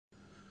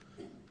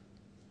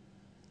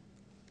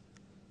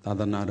သာ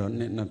သနာတော်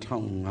နှစ်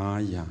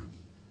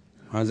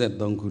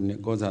2553ခုနှစ်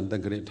ကောဇာတ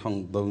က္ကရာ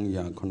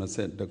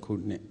1382ခု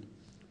နှစ်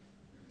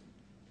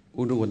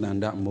ဥဒဝတန္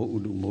တမိုးဥ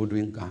ဒုမိုးတွ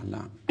င်ကာလ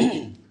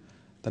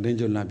တရင်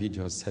ကျွတ်လပြည့်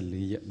ကျော်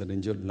14ရက်တရ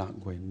င်ကျွတ်လ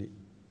ခွဲနေ့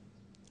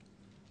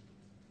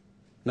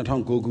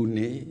2009ခု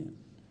နှစ်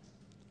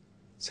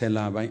ဆယ်လ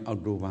ပိုင်းအော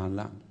က်တိုဘာလ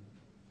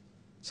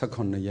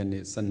18ရက်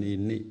နေ့စနေ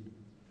နေ့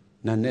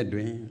နာနဲ့တွ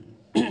င်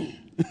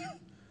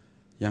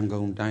ရန်ကု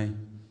န်တိုင်း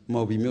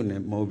မော်ဘီမြို့န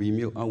ယ်မော်ဘီ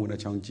မြို့အဝရ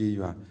ချောင်းကြီး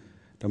ရွာ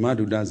ဓမ္မ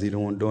ဒုဒဇီရ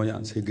ဝန်တော်ရ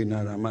စေကနာ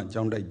ရာမ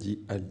ကျောင်းတိုက်ကြီး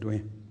အတွ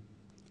င်း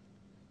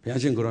ဘုရား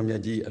ရှင်ကိုရောမြ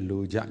တ်ကြီးအ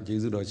လိုကြကျေး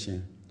ဇူးတော်ရှင်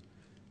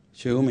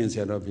ရွှေဦးမင်းဆ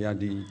ရာတော်ဘုရား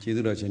ဒီကျေး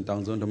ဇူးတော်ရှင်တော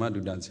င်စွန်းဓမ္မဒု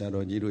ဒဆရာ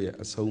တော်ကြီးတို့ရဲ့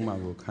အဆုံးအမ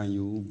ကိုခံ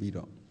ယူပြီး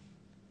တော့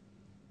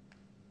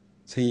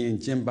ဆင်ရင်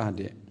ကျင့်ပ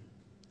တဲ့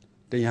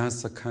တရား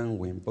စခန်း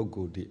ဝင်ပုဂ္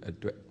ဂိုလ်တွေအ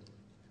တွက်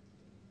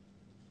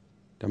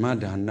ဓမ္မ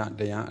ဒါန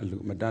တရားအလူ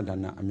မတဒါ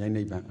နအမြိုက်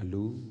နိဗ္ဗာန်အ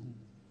လူ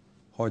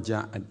ဟော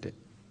ကြားအပ်တဲ့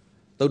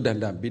သုတ်တန္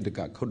တပိဋက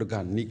ခုတ်တက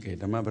နိကေ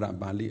ဓမ္မပဒ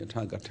ပါဠိအထ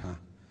ကထာ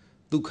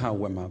ဒုက္ခ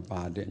ဝက်မှာ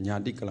ပါတဲ့ညာ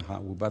တိကလဟ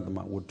ဝိပဿ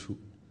နာဝတ္ထု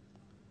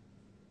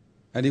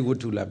အဲ့ဒီဝတ္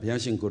ထုလာဘုရား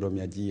ရှင်ကိုရော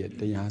မြတ်ကြီးရဲ့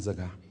တရားစ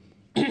ကား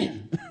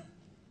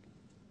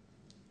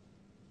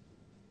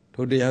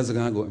ထိုတရားစ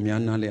ကားကိုအ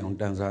များနားလည်အောင်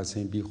တန်ဆာဆ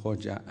င်ပြီးဟော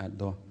ကြားအပ်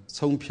သော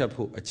ဆုံးဖြတ်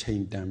ဖို့အချိ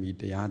န်တန်ပြီး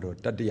တရားတော်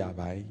တတ္တရ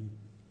ပိုင်း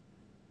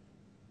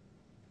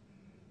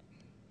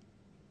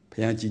ဘု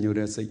ရားကြည်ညို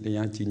တဲ့စိတ်တ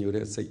ရားကြည်ညို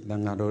တဲ့စိတ်သံ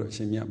ဃာတော်အ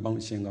ရှင်မြတ်အပေါင်း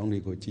အရှင်ကောင်းတွေ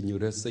ကိုကြည်ညို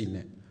တဲ့စိတ်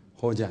နဲ့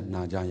ဟောကြား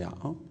နာကြရ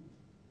အောင်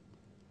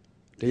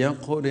တရား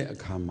ခေါ်တဲ့အ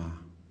ခါမှာ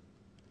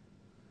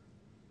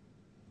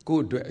ကို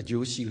ယ့်အတွက်အ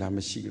ကျိုးရှိလားမ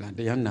ရှိလားတ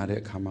ရားနာတဲ့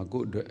အခါမှာ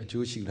ကိုယ့်အတွက်အ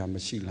ကျိုးရှိလားမ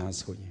ရှိလား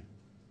ဆိုရင်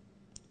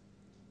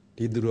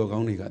ဒီသူတော်ကော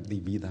င်းတွေကသိ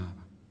ပြီးသား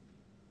ပါ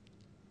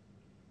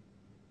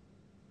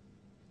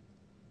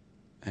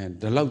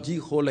ဒီလောက်ကြီး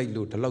ဟောလိုက်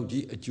လို့ဒီလောက်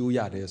ကြီးအကျိုးရ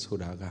တယ်ဆို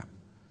တာက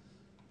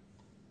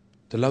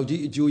ဒီလောက်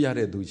ကြီးအကျိုးရ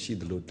တဲ့သူရှိ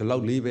တယ်လို့ဒီလော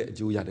က်လေးပဲအ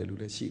ကျိုးရတယ်လို့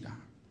လည်းရှိတာ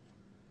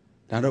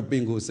ဒါတော့ပ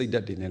င်ကိုစိတ်ဓာ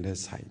တ်တွေနဲ့လ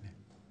ည်းဆိုင်တယ်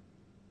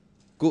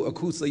ကိုအ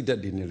ခုစိတ်ဓာ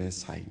တ်တွေနဲ့လည်း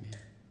ဆိုင်တယ်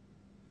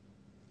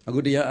အခု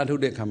တရားအထု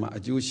တ်တဲ့အခါမှာ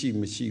အကျိုးရှိ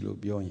မရှိလို့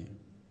ပြောရင်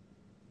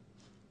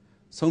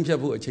ဆုံးဖြတ်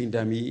ဖို့အချိန်တ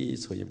န်ပြီ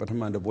ဆိုရင်ပထ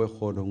မတစ်ပွဲ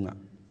ခေါ်တုန်းက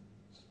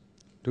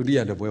ဒုတိယ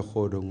တစ်ပွဲ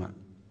ခေါ်တုန်းက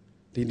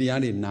ဒီတ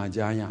ရားတွေနာ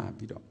ကြားရ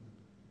ပြီးတော့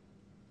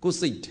ကိုယ်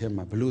စိတ်ထဲ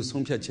မှာဘလို့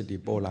ဆုံးဖြတ်ချက်တွေ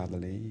ပေါ်လာသ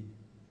လဲ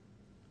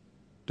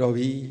တော်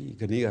ပြီ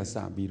ခဏကစ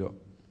ပြီးတော့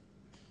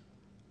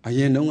အရ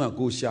င်တုန်းက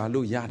ကိုရှာ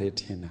လို့ရတယ်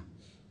ထင်တာ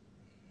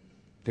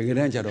တကယ်တ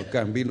မ်းကျတော့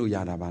ကံပေးလို့ရ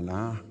တာပါ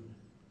လား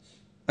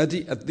အ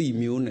တိ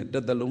မျိုးနဲ့တ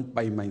စ်သလုံး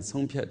ပိုင်ပိုင်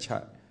ဆုံးဖြတ်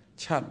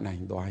ချနို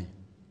င်သွားရင်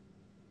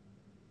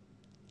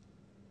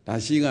ဒါ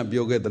ရှိက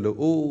ပြောခဲ့တယ်လို့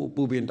အိုး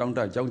ပူပင်တောင်းတ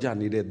ကြောင်းကြ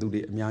နေတဲ့သူ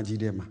တွေအများကြီး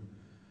ထဲမှာ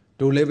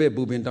တို့လည်းပဲ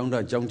ပူပင်တောင်းတ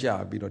ကြောင်းကြ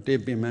ပြီးတော့တေ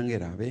ပင်ပန်း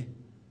ခဲ့တာပဲ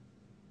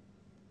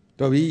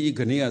တော်ပြီခ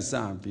ဏကစ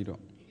ပြီး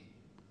တော့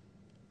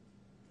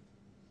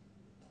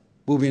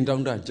ပူပင်တော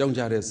င်းတကြောင်း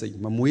ကြတဲ့စိတ်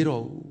မမွေး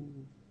တော့ဘူး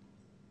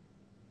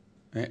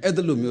အဲ့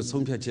ဒါလိုမျိုး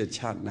ဆုံးဖြတ်ချက်ချ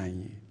နိုင်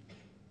ရင်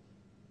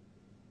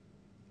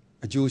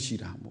အကျိုးရှိ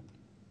တာမို့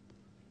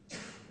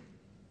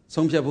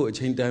ဆုံးဖြတ်ဖို့အ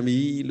ချိန်တန်ပြီ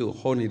လို့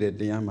ဟောနေတဲ့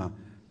တရားမှာ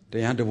တ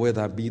ရားတစ်ပွဲ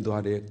သာပြီး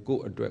သွားတယ်ကို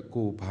ယ့်အတွက်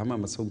ကိုယ်ဘာမှ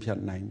မဆုံးဖြတ်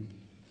နိုင်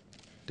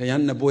တရား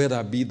နှစ်ပွဲသာ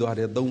ပြီးသွား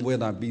တယ်သုံးပွဲ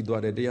သာပြီး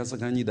သွားတယ်တရားစ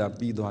ခန်းကြီးသာ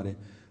ပြီးသွားတယ်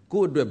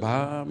ကိုယ့်အတွက်ဘာ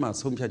မှ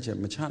ဆုံးဖြတ်ချက်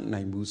မချ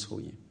နိုင်ဘူးဆို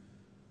ရင်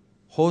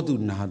ဟောသူ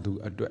နာသူ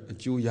အတွက်အ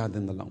ကျိုးရ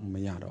တဲ့လောက်မ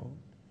ရတော့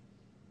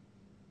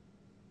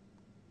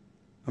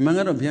အမှန်က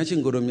တော့ဘုရားရှ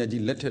င်ကိုယ်တော်မြတ်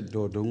ကြီးလက်ထက်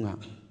တော်တုန်းက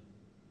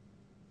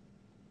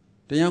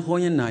တရားဟော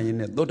ရင်နာရင်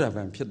နဲ့သောတာပ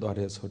န်ဖြစ်သွား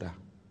တယ်ဆိုတာ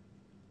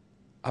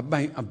အ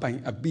ပိုင်အ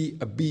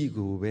ပီး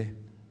ကိုပဲ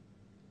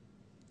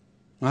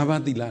ငါး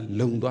ပါးသီလ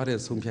လုံသွားတဲ့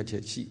ဆုံးဖြတ်ချ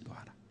က်ရှိ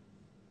သွားတာ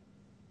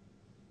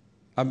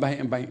အပိုင်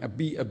အ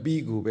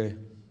ပီးကိုပဲ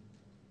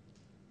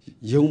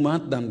ယုံမှ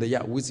တန်တ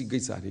ရားဝိသိကိ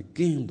စ္စတွေက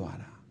င်းသွား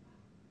တာ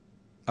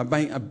အ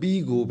ပိုင်အ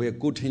ပီးကိုပဲ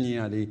ကိုထင်မြင်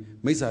ရတယ်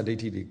မိစ္ဆာဒိဋ္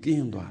ဌိတွေက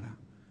င်းသွားတာ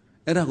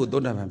အဲ့ဒါကို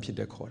သောတာပန်ဖြစ်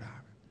တဲ့ခေါ်တာ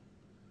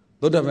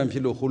သောတာပန်ဖြ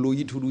စ်လို့ဟိုလို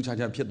ကြီးထူးထူးခြား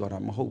ခြားဖြစ်သွားတာ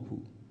မဟုတ်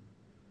ဘူး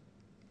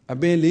အ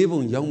ပင်လေး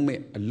ပုံရောက်မဲ့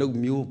အလုတ်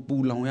မျိုးပူ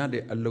လောင်ရ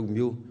တဲ့အလုတ်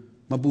မျိုး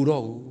မပူ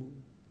တော့ဘူး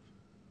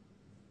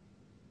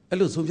အဲ့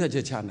လိုဆုံးဖြတ်ချ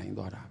က်ချနိုင်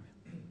သွားတာပဲ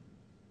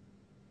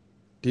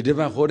ဒီတစ်ပ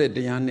တ်ဟောတဲ့တ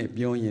ရားနဲ့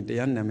ပြောရင်တ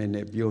ရားနာမည်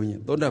နဲ့ပြောရင်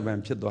သောတာပန်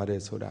ဖြစ်သွားတ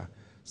ယ်ဆိုတာ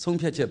ဆုံး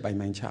ဖြတ်ချက်ပိုင်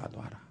ချ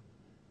သွားတာ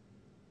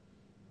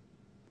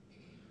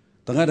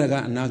တက္ကရာက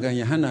အနာဂံ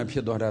ယဟန္တာဖြ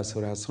စ်သွားတာ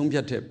ဆိုတာဆုံးဖြ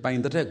တ်တဲ့ပိုင်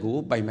တဲ့ကို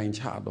ပိုင်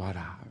ချသွား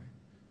တာပဲ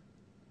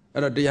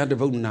အဲ့တော့တရားတစ်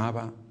ပုဒ်နာ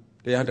ပါ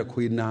တရားတစ်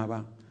ခွေနာပါ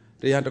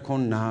တရားတစ်ခွ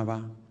န်းနာပါ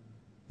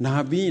နာ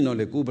ပြီးရင်တော့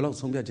လေကိုဘယ်လောက်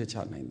ဆုံးဖြတ်ချက်ချ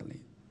နိုင်တယ်လဲ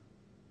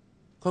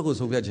ခေါက်ကို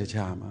ဆုံးဖြတ်ချက်ချ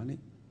ရမှာလေ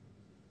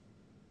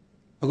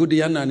အခုတ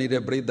ရားနာနေ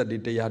တဲ့ပြိဿတွေ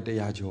တ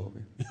ရားကျော်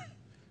ပဲ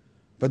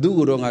ဘသူ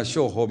ကိုတော့ငါ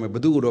ရှော့ဟောမယ်ဘ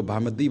သူကိုတော့ဘာ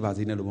မသိပါ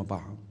စေနဲ့လို့မ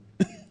ပါဘူး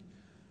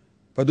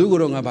ဘသူကို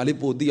တော့ငါဘာလေး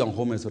ပို့သိအောင်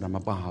ဟောမယ်ဆိုတာမ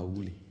ပါ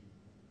ဘူးလေ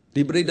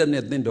ဒီပြိဿ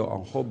နဲ့တင့်တော်အော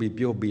င်ဟောပြီး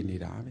ပြောပြီးနေ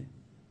တာပဲ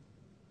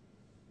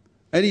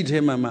အဲ့ဒီထဲ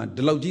မှာမှ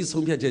ဒီလောက်ကြီး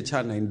ဆုံးဖြတ်ချက်ချ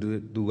နိုင်သူ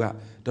က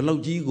ဒီလော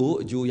က်ကြီးကို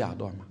အကျိုးရ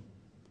သွားမှာ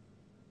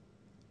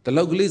ဒီ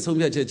လောက်ကလေးဆုံး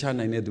ဖြတ်ချက်ချ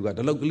နိုင်တဲ့သူက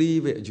ဒီလောက်ကလေး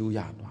ပဲအကျိုးရ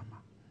သွားမှာ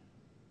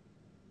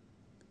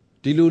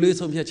ဒီလိုလေး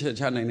ဆုံးဖြတ်ချက်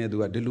ချနိုင်တဲ့သူ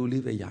ကဒီလို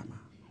လေးပဲရမှာ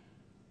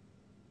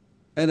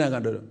အဲ့ဒါက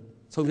တော့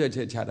ဆုံးဖြတ်ချ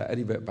က်ချတာအဲ့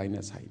ဒီဘက်အပိုင်း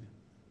နဲ့ဆိုင်တယ်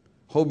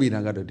ဟုတ်ပြီ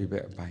လားကတော့ဒီဘ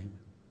က်အပိုင်း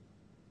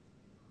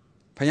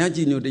ဖယားကြ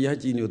ည်ညိုတရား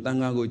ကြည်ညိုတန်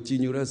ခါကိုကြည်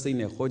ညိုတဲ့စိတ်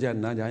နဲ့ခေါ်ကြ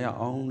နာကြရ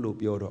အောင်လို့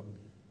ပြောတော့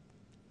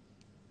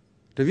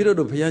တပည့်တော်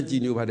တို့ဖယားကြ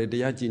ည်ညိုပါတယ်တ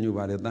ရားကြည်ညို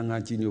ပါတယ်တန်ခါ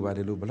ကြည်ညိုပါတ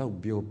ယ်လို့ဘလောက်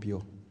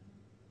ပြော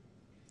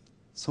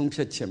ဆုံးဖြ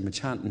တ်ချက်မ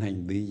ချနိုင်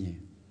သေးရင်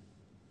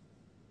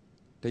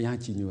တရား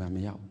ကြည်ညိုရမ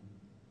ရောက်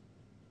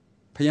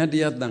ဖယားတ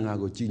ရားတန်ခါ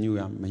ကိုကြည်ညို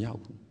ရမရောက်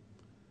ဘူး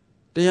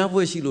တရား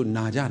ပွဲရှိလို့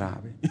နာကြတာ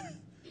ပဲ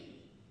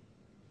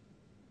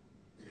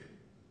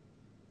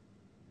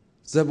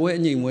ဇက်ပွဲ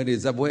အငိမ့်ဝဲတွေ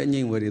ဇက်ပွဲအငိ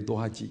မ့်ဝဲတွေ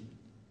သွားကြည့်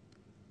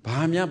ဘာ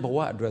များဘဝ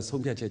အတွက်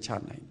ဆုံးဖြတ်ချက်ချ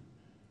နိုင်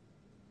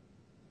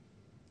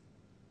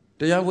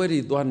တရားပွဲတွေ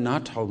သွား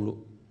နားထောင်လို့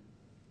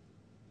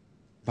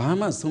ဘာ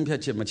မှဆုံးဖြ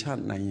တ်ချက်မချ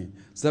နိုင်ရင်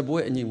ဇက်ပွဲ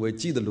အငိမ့်ဝဲ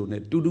ကြည့်တယ်လို့ ਨੇ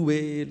တူတူပဲ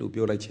လို့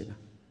ပြောလိုက်ချင်တာ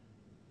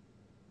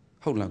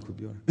ဟုတ်လားခု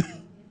ပြောတာ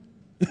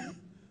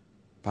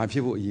ဘာဖြ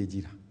စ်ဖို့အရေး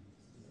ကြီးတာ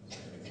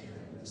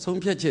ဆုံး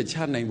ဖြတ်ချက်ချ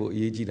နိုင်ဖို့အ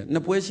ရေးကြီးတာနှ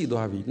စ်ပွဲရှိ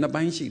သွားပြီနှစ်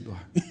ပိုင်းရှိ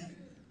သွား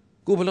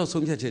ကိုဘယ်လောက်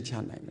ဆုံးဖြတ်ချက်ချ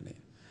နိုင်မလဲ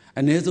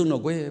အ ਨੇ ဆုံး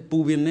တော့ကွယ်ပူ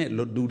ပင်နဲ့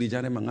လူတွေ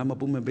ကြားထဲမှာငါမ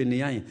ပူမပေးနေ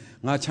ရရင်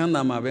ငါချမ်း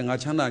သာမှာပဲငါ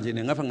ချမ်းသာခြင်း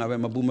နဲ့ငါဖငါပဲ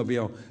မပူမပေး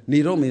အောင်နေ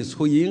တော့မင်း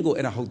ဆိုရင်ကို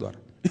အဲ့ဒါဟုတ်သွား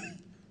တာ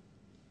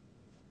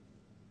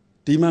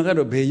ဒီမှာက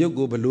တော့ဘယ်ရုပ်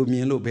ကိုဘယ်လိုမြ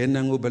င်လို့ဘယ်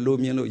နံကိုဘယ်လို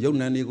မြင်လို့ယုတ်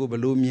နံတွေကိုဘ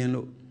ယ်လိုမြင်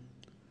လို့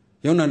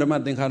ယုတ်နံဓမ္မ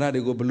သင်္ခါရ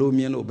တွေကိုဘယ်လို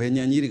မြင်လို့ဘယ်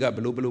ဉာဏ်ကြီးတွေကဘ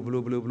ယ်လို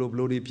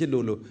တွေဖြစ်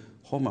လို့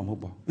ဟောမှာမဟု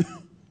တ်ပါ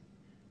ဘူး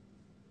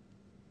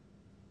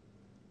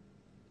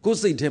ကိုယ်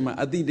စိတ်ထဲမှာ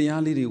အတိတ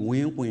ရားလေးတွေဝ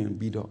င်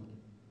ပြီးတော့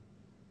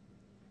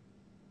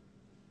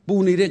ပူ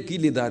နေတဲ့ကိ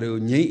လေသာတွေ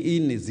ကိုငြိမ်း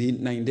အေးနေစေ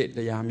နိုင်တဲ့တ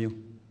ရားမျိုး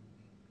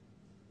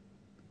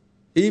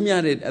အေးမြ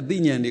တဲ့အသိ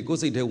ဉာဏ်တွေကိုယ်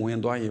စိတ်ထဲဝင်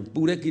သွားရင်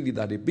ပူတဲ့ကိလေ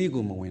သာတွေပြီး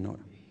ကိုမဝင်တော့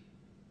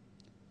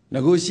င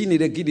ကိုရှိနေ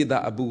တဲ့ကိလေသာ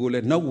အပူကိုလ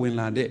ည်းနောက်ဝင်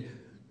လာတဲ့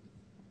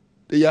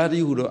တရားဒီ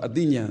ဟုတော့အ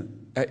သိဉာဏ်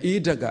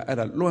အေးဓာတ်ကအဲ့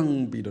ဒါလွှမ်း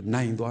ပြီးတော့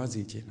နိုင်သွား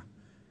စေခြင်း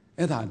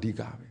အဲ့ဒါအဓိ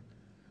ကပဲ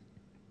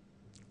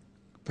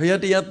ဘုရား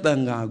တရားတ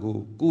န်ခါ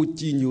ကို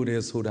ကြည်ညိုတ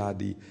ယ်ဆိုတာ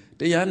ဒီ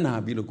တရားနာ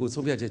ပြီးလို့ကို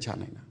ဆုံးဖြတ်ချက်ချ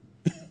နိုင်တာ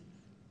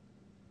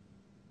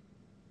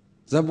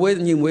ဇပွဲ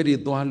ညင်ဝဲတွေ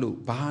သွားလို့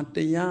ဘာတ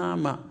ရား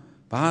မှ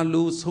ဘာ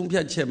လို့ဆုံးဖြ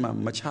တ်ချက်မှ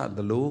မချသ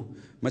လို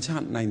မချ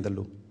နိုင်သ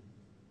လို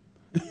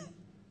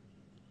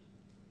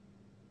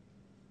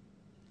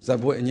ဇ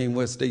ပွဲအငိမ့်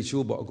ဝဲ state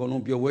show ပေါ့အကုန်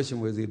လုံးပျော်ဝဲရှင်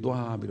ဝဲစီ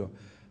သွားပြီးတော့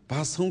ဘာ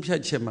ဆုံးဖြ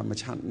တ်ချက်မှမ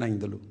ချနိုင်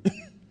သလို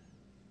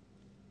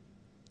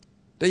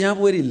တရား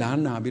ပွဲတွေလာ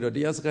နာပြီးတော့တ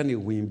ရားစခန်းတွေ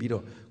ဝင်ပြီး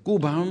တော့ကို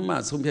ဘာမှ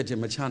ဆုံးဖြတ်ချက်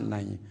မချ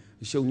နိုင်ရင်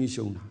ရှုံကြီး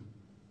ရှုံတာ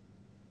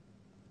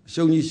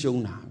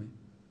ပဲ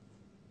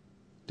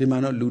ဒီမှာ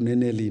တော့လူနည်း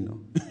နည်းလေး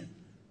နော်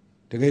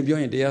တကယ်ပြော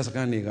ရင်တရားစခ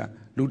န်းတွေက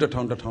လူ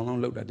1000လောက်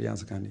လောက်တာတရား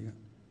စခန်းတွေက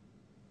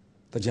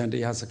တကြံတ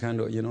ရားစခန်း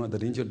တော့အရင်တော့သ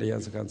တင်းကျွတ်တ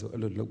ရားစခန်းဆိုအဲ့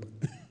လိုလောက်ပါ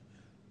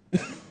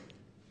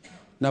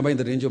နောက်ပိုင်း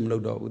သတင်းကျွတ်မလု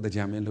ပ်တော့ဘူးတ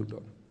ကြံမင်းလုပ်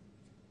တော့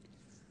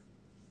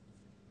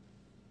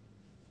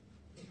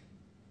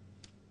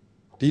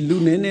ဒီလူ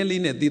နည်းနည်း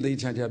လေးနဲ့တည်တည်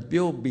ချာချာ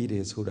ပြောပြီးတ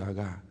ယ်ဆိုတာ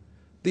က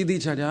တည်တ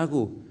ည်ချာချာ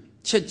ကို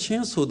ချက်ချ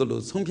င်းဆိုသလို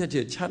ဆုံးဖြတ်ချ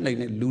က်ချနိုင်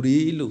တဲ့လူတွေ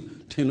လို့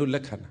ထင်လို့လ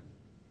က်ခံတာ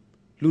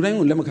လူတိုင်း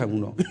ကိုလက်မခံ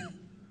ဘူးနော်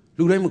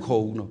လူတိုင်းမ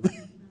ခေါ်ဘူးနော်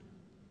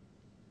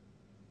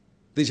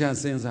တေချာ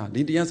စဉ်းစား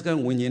ဒီတရားစခန်း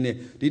ဝင်ခြင်းနဲ့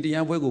ဒီတ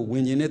ရားပွဲကိုဝ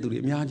င်ခြင်းတဲ့သူတွေ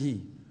အများကြီး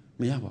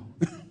မရပါ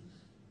ဘူး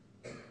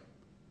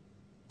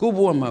ကိုယ့်ဘ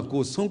ဝမှာ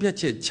ကိုယ်ဆုံးဖြတ်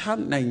ချက်ချ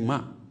နိုင်မှ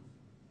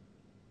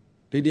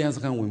ဒီတရားစ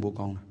ခန်းဝင်ဖို့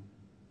ကောင်းတာ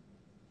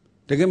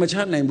တကယ်မချ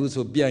နိုင်ဘူး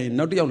ဆိုပြန်ရင်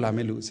နောက်တစ်ယောက်လာမ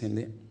ယ်လို့အစဉ်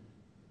နဲ့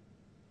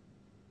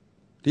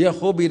တရား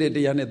ဟောပြီးတဲ့တ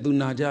ရားနဲ့သူ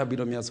နာကြပြီး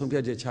တော့များဆုံးဖြ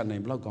တ်ချက်ချနို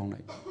င်ဘယ်လောက်ကောင်း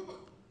လိုက်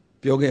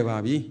ပြောခဲ့ပါ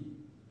ပြီ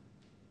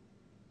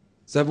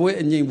ဇပွဲ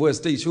အငိမ့်ပွဲ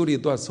state show တွေ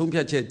တော့ဆုံးဖြ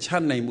တ်ချက်ချ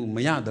နိုင်မှုမ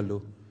ရတယ်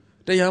လို့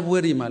တရားပွဲ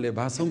တွေမှာလည်း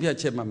ဘာဆုံးဖြတ်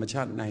ချက်မှမချ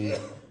နိုင်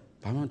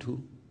ဘာမှထူ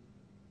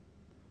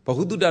ဘ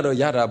ဟုတုတ္တတော့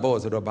ရတာပေါ့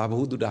ဆိုတော့ဘာဘ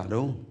ဟုတုတ္တ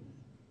တော့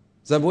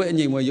ဇပွဲအ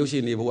ငိမ့်ပွဲရုပ်ရှ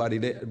င်တွေဘဝတွေ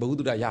လည်းဘဟု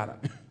တုတ္တရတာ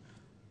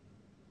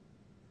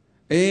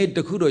တ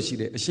ခုတော့ရှိ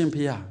တယ်အရှင်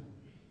ဖျား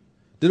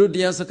ဒီလိုတ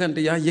ရားစခန်းတ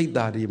ရားရိပ်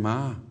တာတွေမှာ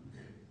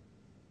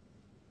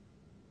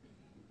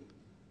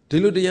ဒီ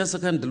လိုတရားစ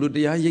ခန်းဒီလိုတ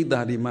ရားရိပ်တာ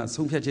တွေမှာ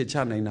ဆုံးဖြတ်ချက်ချ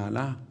နိုင်တာ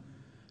လား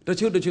တ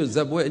ချို့ဇ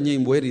က်ပွဲအငိ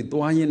မ့်ပွဲတွေ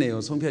တွားရင်းနေ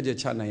ရောဆုံးဖြတ်ချက်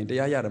ချနိုင်ရင်တ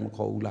ရားရတယ်မ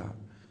ခေါ်ဘူးလား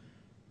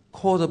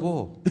ခေါ်သ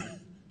ဘော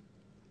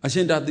အရှ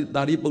င်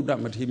တာရိပုတ္တ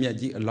မထေရမြတ်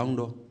ကြီးအလောင်း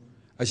တော်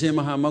အရှင်မ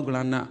ဟာမောဂ္ဂလ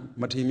န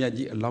မထေရမြတ်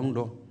ကြီးအလောင်း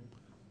တော်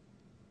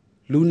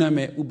လူနာ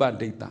မဲ့ဥပ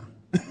ဒိတာ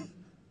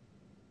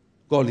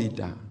ကောလိ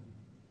တာ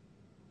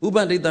ဥပ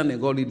ဒိတာနဲ့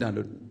ကောလိတာ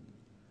လို့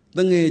တ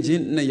ငယ်ချ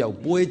င်းနှစ်ယောက်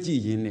ပွဲကြ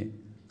ည့်ရင်းနဲ့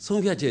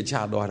ဆုံးဖြတ်ချက်ချ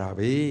သွားတာ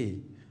ပဲ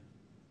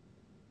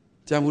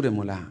ကြားမှုတယ်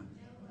မို့လား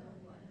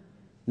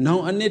နော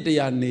င်အနှစ်တ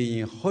ရာနေရ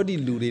င်ဟောဒီ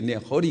လူတွေနဲ့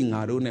ဟောဒီ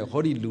ငါတို့နဲ့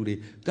ဟောဒီလူတွေ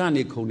က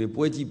နေခုံတွေ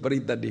ပွဲကြည့်ပရိ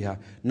သတ်တွေဟာ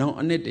နောင်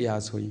အနှစ်တရာ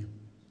ဆိုရင်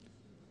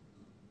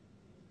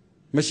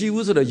မရှိ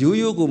ဘူးဆိုတော့ရိုး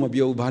ရိုးကိုမ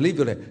ပြောဘူးဗာလိ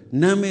ပြောတယ်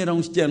နာမည်တော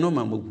င်ကြံတော့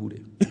မှမဟုတ်ဘူး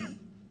တဲ့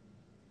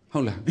ဟု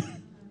တ်လား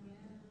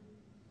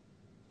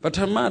ပထ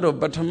မ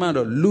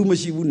တော့လူမ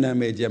ရှိဘူးနာ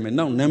မည်ကြံမယ်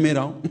နောက်နာမည်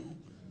တောင်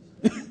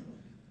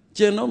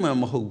ကြံတော့မှ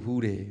မဟုတ်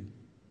ဘူးတဲ့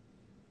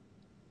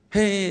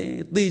ဟဲ့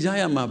သိကြ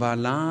ရမှာပါ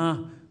လား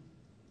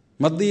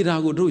မသေးတာ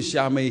ကိုတို့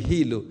ရှာမယ်ဟိ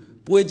လို့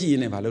ပွဲကြည့်ရ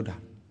င်လည်းမလုပ်တာ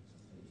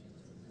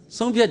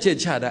ဆုံးဖြတ်ချက်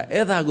ချတာ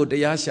အဲ့ဒါကိုတ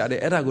ရားရှာတယ်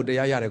အဲ့ဒါကိုတ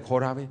ရားရတယ်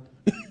ခေါ်တာပဲ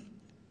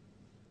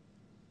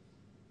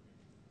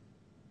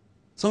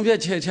ဆုံးဖြတ်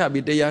ချက်ချ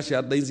ပြီးတရားရှာ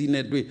သိသိ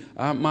နဲ့တွေ့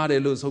မှားတ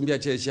ယ်လို့ဆုံးဖြ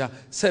တ်ချက်ရှာ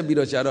ဆက်ပြီး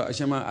တော့ရှာတော့အ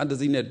ရှင်မအတ္တ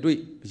ဇိနဲ့တွေ့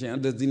အရှင်အ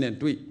တ္တဇိနဲ့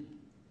တွေ့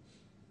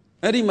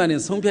အဲ့ဒီမှာနေ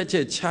ဆုံးဖြတ်ချ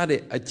က်ချ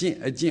တဲ့အ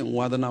ကျင့်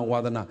ဝါဒနာ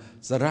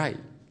ဇရိုက်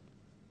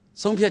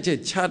ဆုံးဖြတ်ချက်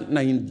ချ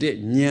နိုင်တဲ့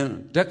ဉာဏ်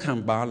ဓာတ်ခံ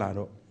ပါလာ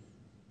တော့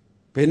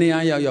ဘယ်နေရာ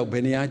ရောက်ဘ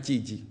ယ်နေရာကြ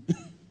ည့်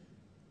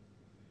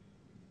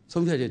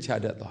ဆုံးဖြတ်ချက်ချ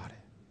တတ်သွားတ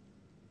ယ်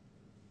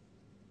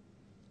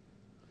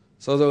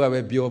စောစောကပဲ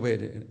ပြောပဲ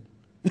တယ်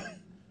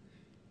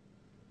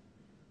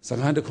စ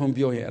ကားတစ်ခု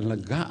ပြောရင်အလ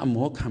ကားအ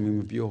မောခံမ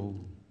ပြော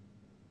ဘူး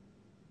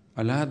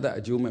အလားတ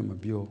အကျိုးမဲ့မ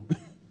ပြော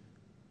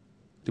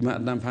ဒီမှာ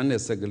အတန်ဖန်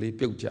တဲ့စက်ကလေး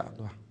ပြုတ်ကျ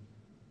သွား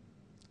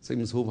စိတ်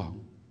မဆိုးပါ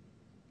ဘူး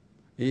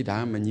အေးဒါ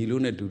မညီ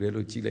လို့နဲ့တူတယ်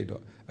လို့ကြည့်လိုက်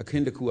တော့အခ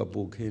င်းတစ်ခုက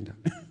ပိုခင်းတာ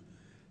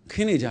ခ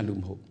င်းနေကြလူ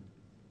မဟုတ်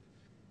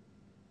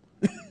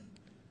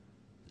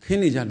ခ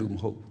င်းနေကြလူမ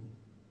ဟုတ်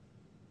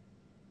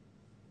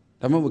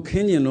ဒါမှမဟုတ်ခ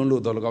င်းညင်လုံး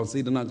လို့တော်လကောင်စေ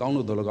တနာကောင်း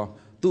လို့တော်လကောင်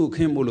သူ့ခ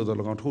င်းဖို့လို့တော်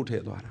လကောင်ထိုးထ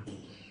ည့်သွားတာ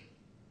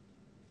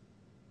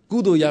ကု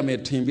သိုလ်ရမယ်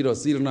ထင်ပြီးတော့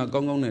စေတနာကော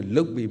င်းနဲ့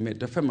လှုပ်ပြီးမဲ့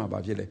တစ်ဖက်မှာပါ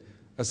ဖြစ်လေ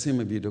အစင်မ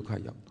ပြေဒုက္ခ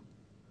ရောက်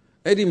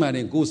အဲ့ဒီမှာ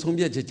နေကိုဆုံး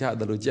ဖြတ်ချက်ချ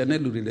တယ်လို့ကြံတဲ့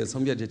လူတွေလည်း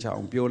ဆုံးဖြတ်ချက်ချ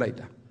အောင်ပြောလိုက်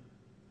တာ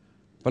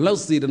ဘလောက်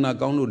စေတနာ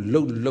ကောင်းလို့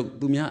လှုပ်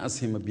သူများအစ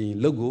င်မပြေ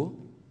လှုပ်ကို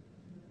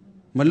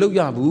မလှုပ်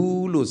ရ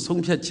ဘူးလို့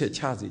ဆုံးဖြတ်ချက်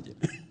ချစေခြင်း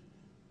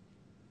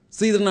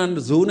စေတနာ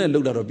ဇိုးနဲ့လှု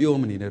ပ်တာတော့ပြော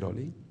မနေနဲ့တော့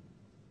လေ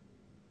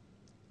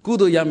ကု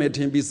သိုလ်ရမယ်ထ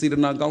င်ပြီးစေတ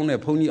နာကောင်းတဲ့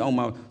ဘုန်းကြီးအောင်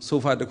မှာဆို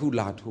ဖာတစ်ခု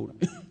လာထိုးတာ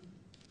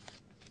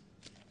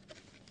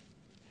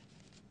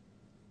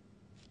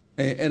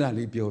အဲ့ဒါ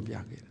လေးပြောပြ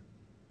ခဲ့တာ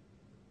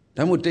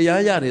ဒါမို့တ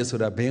ရားရတယ်ဆို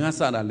တာဘယ်က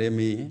စတာလဲ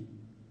မေး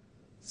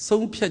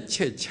ဆုံးဖြတ်ချ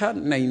က်ချ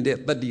နိုင်တဲ့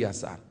တတ္တိယ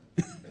စတာ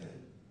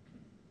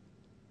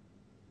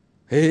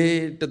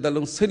ဟေးတတ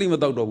လုံးစိတ်မ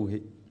တော့တော့ဘူး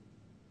ဟေ့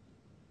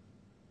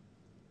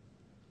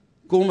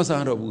ကိုမ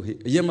စားတော့ဘူးဟေ့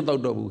အရက်မ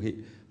တော့တော့ဘူးဟေ့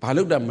ဘာ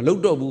လို့တာမလု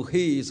ပ်တော့ဘူး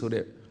ဟေ့ဆို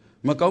တဲ့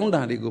မကောင်း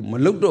တာတွေကိုမ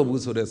လုပ်တော့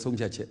ဘူးဆိုတဲ့ဆုံး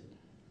ဖြတ်ချက်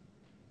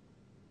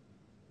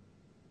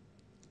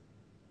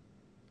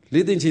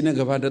လေးသိန်းချင်းနဲ့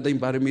ကဘာတသိန်း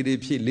ပါရမီတွေ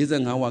ဖြည့်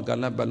45ဝါကာ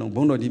လပတ်လုံး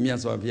ဘုန်းတော်ကြီးမြတ်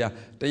စွာဘုရား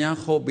တရား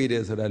ဟောပေးတ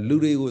ယ်ဆိုတာလူ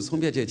တွေကို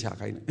ဆုံးဖြတ်ချက်ချ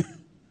ခိုင်းတယ်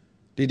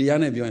ဒီတရား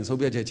နဲ့ပြောရင်ဆုံး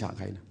ဖြတ်ချက်ချ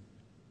ခိုင်းတယ်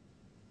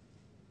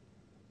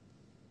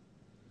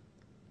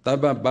တပ္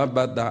ပပပ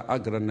တ္တအ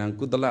ကရဏံ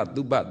ကုသလ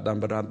သုပတံ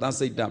ပရာသ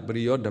စိတ်တပ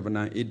ရိယောဓပ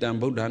နံဧတံ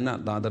ဗုဒ္ဓနာ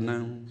သာသနံ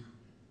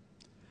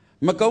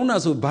မကောင်းတာ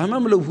ဆိုဘာမှ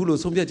မလုပ်ဘူးလို့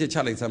ဆုံးဖြတ်ချက်ချ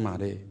လိုက်စမ်းပါ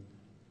တယ်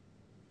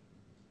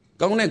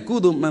ကောင်းတဲ့ကု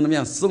သိုလ်မှန်သ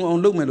မျှစုံအောင်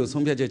လုပ်မယ်လို့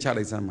ဆုံးဖြတ်ချက်ချ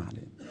လိုက်စမ်းပါတ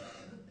ယ်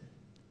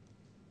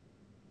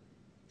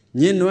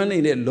ညင်နွမ်းနေ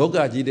တဲ့လောက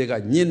ကြီးတွေက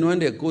ညင်နွမ်း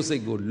တဲ့ကိုယ်စိ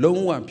တ်ကို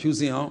လုံးဝဖြူ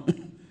စင်အောင်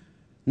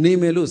နေ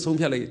မယ်လို့ဆုံး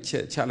ဖြတ်လိုက်ချ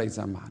က်ချလိုက်စ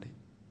မ်းပါတယ်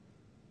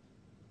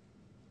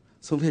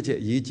ဆုံးဖြတ်ချက်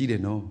အရေးကြီးတ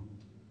ယ်နော်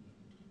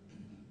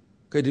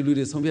ကဲဒီလူ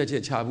တွေဆုံးဖြတ်ချ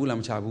က်ချဘူးလား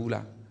မချဘူး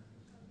လား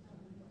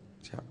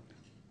ချ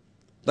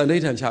တန်ဋိ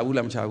ဌာန်ချဘူး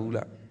လားမချဘူး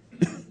လား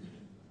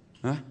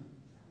ဟမ်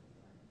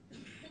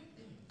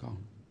ကောင်း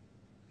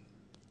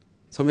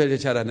ဆုံးဖြတ်ချ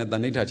က်ချတာနဲ့တ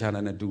န်ဋိဌာန်ချတာ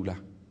နဲ့တူ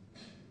လား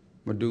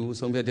မတူဘူး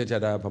ဆုံးဖြတ်ချက်ချ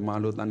တာဗမာ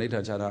လိုတန်ဋိဌာ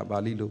န်ချတာပါ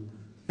ဠိလို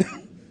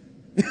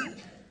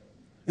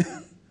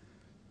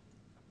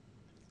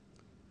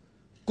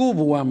ကိုယ်ဘ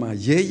ဝမှာ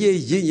ရဲ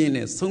ရင်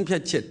နဲ့ဆုံးဖြ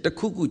တ်ချက်တစ်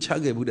ခုခုချ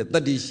ခဲ့ဘူးတဲ့တ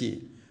တ္တိရှိ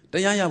တ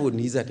ရားရဖို့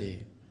နီးစပ်တယ်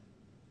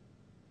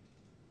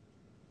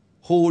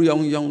ဟိုရော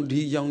င်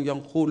ဒီရော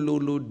င်ဟို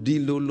လိုဒီ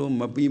လို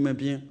မပီမ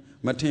ပြင်း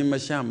မထင်မ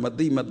ရှာမ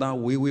သိမသား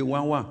ဝေ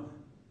ဝါ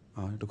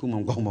တခုမှ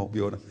မကောင်းပါဘူး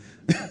ပြောတာ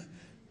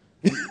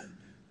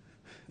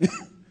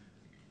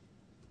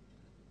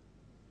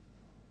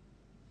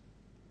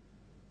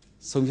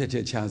ဆုံးဖြတ်ချ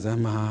က်ချစ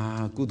မ်းမှာ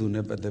ကုသိုလ်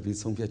နဲ့ပတ်သက်ပြီး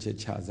ဆုံးဖြတ်ချက်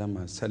ချစမ်း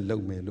မှာဆက်လု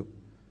ပ်မယ်လို့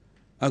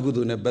အကု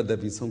သိုလ်နဲ့ပတ်သက်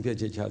ပြီးဆုံးဖြတ်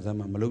ချက်ချစမ်း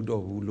မှာမလုပ်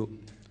တော့ဘူးလို့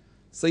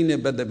စိတ်နဲ့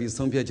ပတ်သက်ပြီး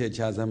ဆုံးဖြတ်ချက်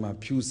ချစမ်းမှာ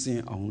ဖြူစ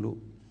င်အောင်လို့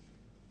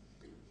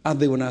အ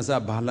သေဝနာစ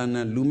ဘာလ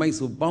နံလူမိုက်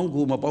ဆိုပေါင်း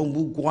ကိုမပေါင်း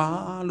ဘူးကွာ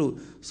လို့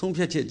ဆုံး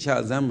ဖြတ်ချက်ချ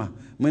စမ်းမှာ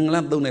မင်္ဂလာ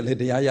သုံးနဲ့လည်း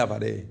တရားရပါ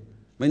တယ်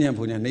မဉ္ဇဉ်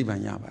ဘုံညာနိဗ္ဗာ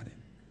န်ရပါတယ်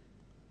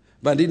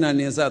ဗန္ဓိနာ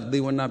နိသသေ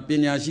ဝနာပ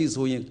ညာရှိ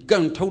ဆိုရင်ကံ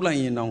ထုတ်လိုက်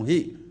ရင်တောင်ဟိ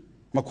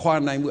မခွာ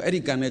နိုင်ဘူးအဲ့ဒီ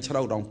ကံနဲ့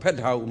6တောင်ဖက်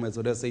ထားဦးမယ်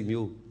ဆိုတဲ့စိတ်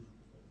မျိုး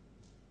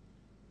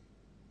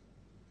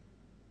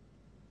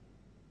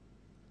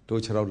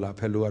တို့6လာ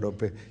ဖက်လို့ကတော့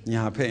ပဲ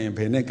ညာဖက်ရင်ဘ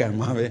ယ်နဲ့ကံ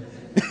မှာပဲ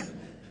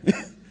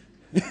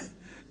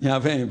ညာ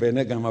ဖက်ရင်ဘယ်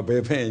နဲ့ကံမှာဘ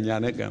ယ်ဖက်ရင်ညာ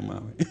နဲ့ကံမှာ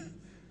ပဲ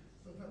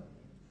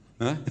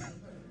ဟမ်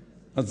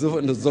အဇုံ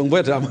ဇုံဘ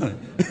က်ထားမှာ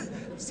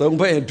ဇုံ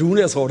ဘက်ဒူး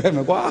နဲ့ဆော်တယ်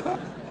မှာကွာ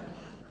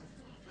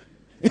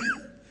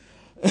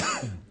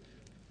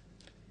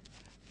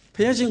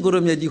ဖျက်ရှင်ကိုရ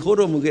မြတ်ကြီးဟော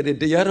တော်မူခဲ့တဲ့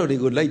တရားတော်တွေ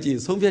ကိုလိုက်ကြည့်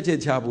ဆုံးဖြတ်ချက်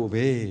ချဖို့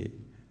ပဲ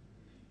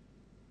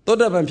သော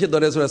တာပန်ဖြစ်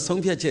တော်တယ်ဆိုတာ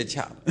ဆုံးဖြတ်ချက်ချ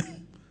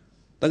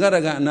တက္ကရာ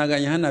ကအနာဂ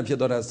ယဟနာဖြစ်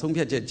တော်တာဆုံး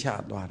ဖြတ်ချက်ချ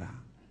သွားတာ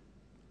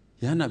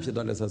ယဟနာဖြစ်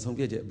တော်တယ်ဆိုဆုံး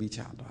ဖြတ်ချက်အပြီးချ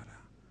သွားတာ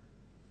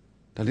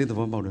ဒါလေးသ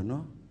ဘောပေါက်တယ်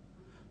နော်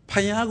ဖ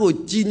ယားကို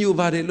ကြည်ညို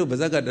ပါတယ်လို့ဗ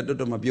ဇက်က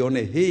တော်မပြော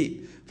နဲ့ဟေး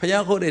ဖ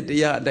ယားခေါ်တဲ့တ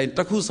ရားအတိုင်းတ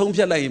စ်ခုဆုံးဖြ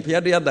တ်လိုက်ရင်ဖ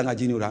ယားတရားတန်ခါ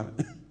ကြည်ညိုတာ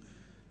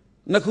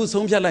နှစ်ခု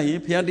ဆုံးဖြတ်လိုက်ရင်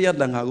ဖယားတရား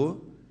တန်ခါကို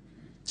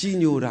ကြည်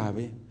ညိုတာ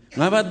ပဲ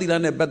ငါးပါးသီလ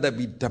နဲ့ပတ်သက်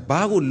ပြီးတ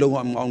ပားကိုလုံ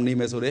အောင်နေ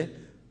မယ်ဆိုတဲ့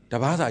တ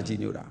ပားစာကြည်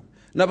ညိုတာ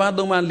နှစ်ပါး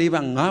သုံးပါးလေး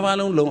ပါးငါးပါး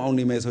လုံးလုံအောင်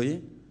နေမယ်ဆိုရင်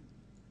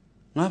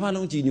ငါးပါး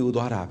လုံးကြည်ညို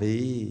သွားတာပဲ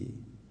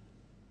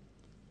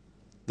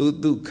သူ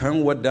တုခံ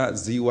ဝတ္တ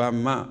ဇီဝ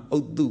မဥ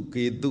တ္တု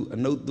ကေတုအ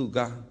နုတ္တု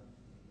ကာ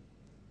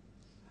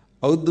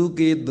ဥတ္တု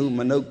ကေတုမ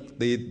နု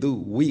ဿေတု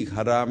ဝိဟ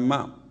ရမ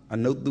အ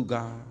နုတ္တု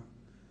ကာ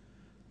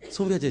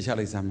ဆုံးဖြတ်ချက်ချ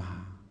လိုက်စမ်းပါ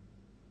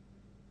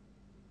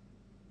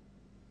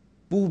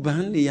ပူပ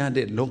န်နေရ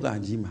တဲ့လောက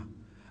ကြီးမှာ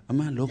အ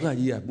မှန်လောက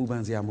ကြီးကပူပ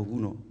န်စရာမဟုတ်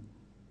ဘူးနော်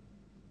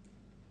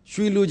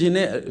ရွှေလိုချင်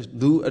တဲ့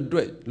သူအတွ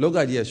က်လောက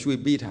ကြီးကရွှေ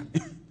ပေးထား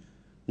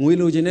ငွေ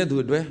လိုချင်တဲ့သူ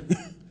အတွက်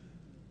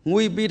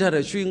ငွေပေးထား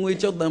တဲ့ရွှေငွေ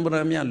ကြောက်တံပ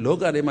ရာများလော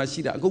ကထဲမှာ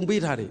ရှိတာအကုန်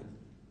ပေးထားတယ်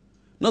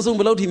နောက်ဆုံးဘ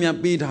ယ်လောက်ထိများ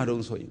ပေးထား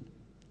တော့ဆိုရင်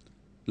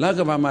လက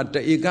ဘာမှာတ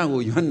ဧက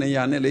ကိုရွာ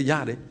200နဲ့လည်းရ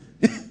တယ်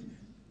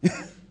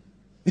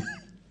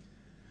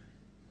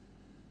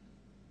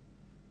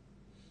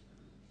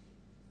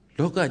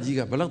လောကကြီးက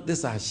ဘယ်လောက်သစ္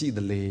စာရှိသ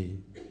လဲ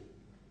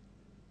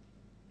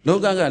လော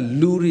ကက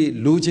လူတွေ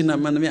လိုချင်တာ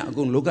မှန်သမျှအ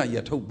ကုန်လောက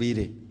ကြီးကထုတ်ပေး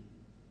တယ်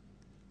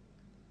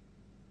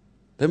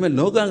ဒါပေမဲ့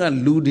လောကက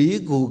လူတွေ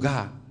ကို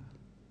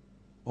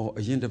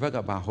အရင်တစ်ပတ်က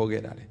ဘာဟော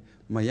ခဲ့တာလဲ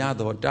မရ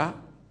တော့တ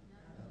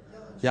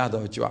ရ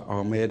တော့ကြွ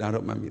မဲဒါ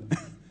တော့မှတ်မိတယ်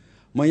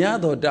မရ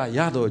တော့တရ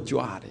တော့ကြွ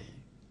တယ်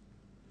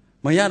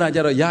မရတာကြ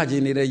တော့ရချ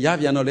င်နေတယ်ရ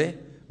ပြန်တော့လေ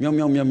မြောင်း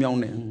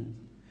နဲ့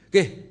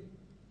ကဲ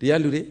တရား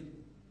လူတွေ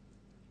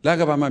လ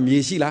ကဘာမှာမြေ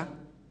ရှိလား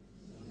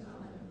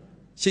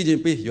ရှိချ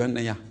င်းပေးရွာ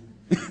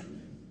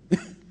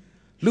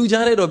200လူ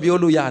ကြားတဲ့တော့ပြော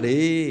လို့ရတ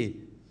ယ်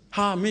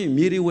ဟာမင်း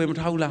မြေတွေဝယ်မ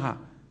ထားဘူးလားဟာ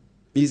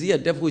မြေစည်းက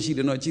တက်ဖို့ရှိတ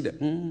ယ်တော့ကြည့်တယ်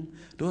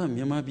တို့က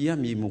မြန်မာပြည်က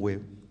မြေမဝယ်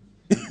ဘူး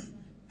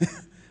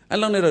အဲ့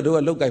လောက်နဲ့တော့တို့က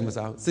လောက်ကင်မ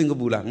စားဘူးစင်ကာ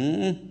ပူလား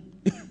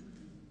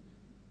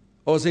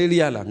ဩစတြေး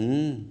လျလား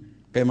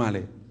ဘယ်မှာ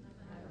လဲ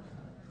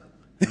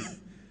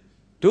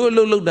တို့အ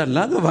လုပ်တာလ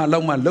ကဘာလော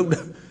က်မှလောက်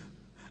တာ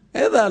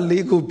အဲ့ဒါ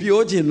လေးကိုပြော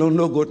ချင်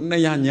လို့ကို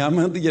200ညာ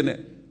မှန်းသိရနဲ့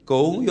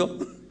ဂုံရော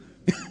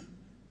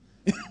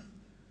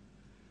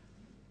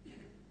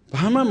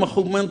ဘာမှမ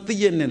ဟုတ်မှန်းသိ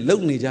ရနဲ့လုံ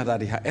နေကြတာ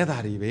တွေဟာအဲ့ဒါ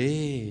တွေပဲ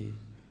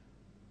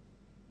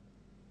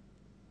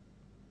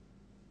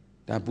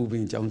ဒါပူပ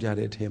င်ကြောင်းကြ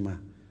တဲ့အထဲမှာ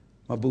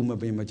မပူမ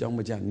ပင်မကြောင်းမ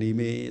ကြနေ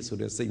မေဆို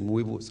တဲ့စိတ်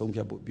မွေးဖို့ဆုံးဖြ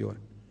တ်ဖို့ပြောတ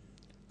ယ်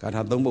ဂါ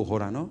ထာ3ပုဒ်ဟော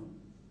တာနော်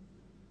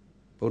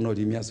ဘုန်းတော်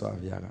ကြီးမြတ်စွာ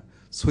ဘုရားက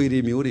ဆွေတွေ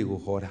မျိုးတွေကို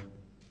ဟောတာ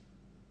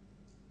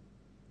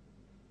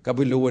က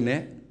ပိလဝတ်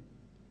နဲ့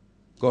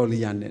ကောလီ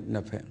ယာနဲ့နှ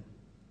စ်ဖက်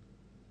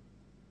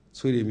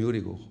ဆွေတွေမျိုး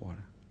တွေကိုဟော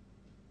တာ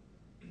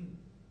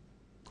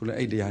ခုလည်း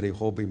အဲ့တရားတွေ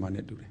ဟောပေးမှ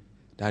နဲ့တူတယ်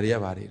ဒါတွေက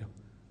ဘာတွေတော့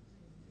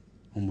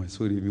ဟိုမှာ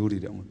ဆွေတွေမျိုးတွေ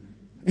တော့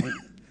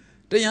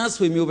တရား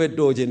ဆွေမျိုးပဲ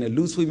တော်ခြင်းနဲ့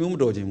လူဆွေမျိုးမ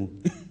တော်ခြင်းဘူး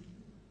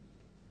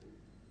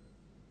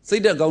စိ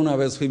တ်တက်ကောင်းတာ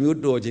ပဲဆွေမျိုး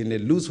တော်ခြင်း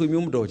နဲ့လူဆွေ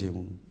မျိုးမတော်ခြင်း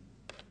ဘူး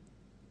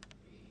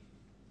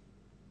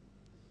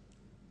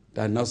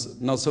ဒါ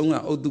နောက်ဆုံးက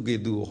ဥတ္တုကေ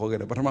တုကိုဟောခဲ့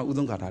တယ်ပထမဦး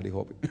ဆုံးခါထားလေး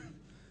ဟောပြီ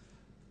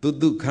သူ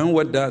တုခံဝ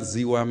တ္တ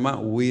ဇီဝမ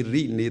ဝေ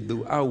ရိနေတု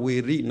အဝေ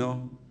ရိနော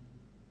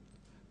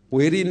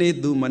ဝေရိနေ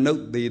တုမနု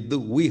ဿေတု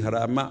ဝိဟရ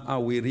မအ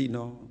ဝေရိ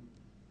နော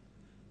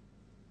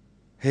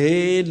ဟေ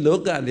လော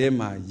ကထဲ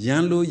မှာယံ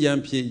လိုယံ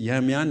ဖြစ်ယံ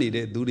များနေ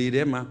တဲ့သူတွေ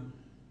ထဲမှာ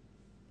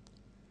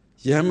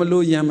ယံမ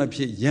လိုယံမဖြ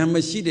စ်ယံမ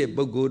ရှိတဲ့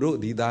ပုဂ္ဂိုလ်တို့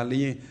ဒီသာ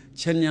လျင်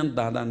ချမ်း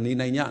သာတာနေ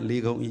နိုင်ကြလေ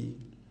ကုန်၏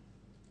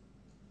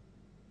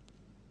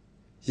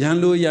ယံ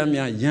လိုယံ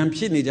များယံဖြ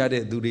စ်နေကြ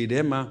တဲ့သူတွေထဲ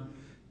မှာ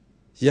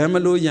ယံမ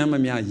လိုယံမ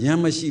များယံ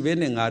မရှိဘဲ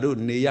နဲ့ငါတို့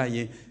နေရရ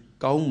င်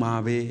ကောင်းမှာ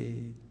ပဲ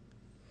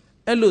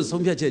အဲ့လို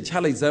ဆုံးဖြတ်ချက်ချ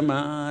လိုက်စမ်းပါ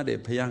တဲ့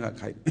ဘုရားက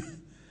ခိုင်း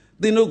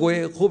သင်တို့ကွယ်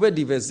ခိုးဘက်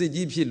ဒီဘက်စစ်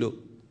ကြီးဖြစ်လို့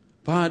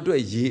ဘာအတွ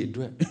က်ရေအ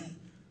တွက်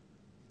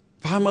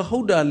ဘာမဟု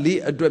တ်တာ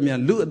လေးအတွက်များ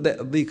လူအသက်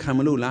အသေးခံမ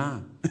လို့လား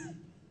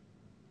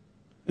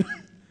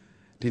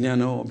ဒီည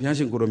တော့ဘုရား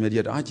ရှင်ကိုရောမြတ်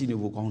ကြီးကတအားကြည့်နေ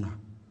ဖို့ကောင်းတာ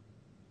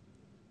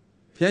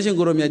ဘုရားရှင်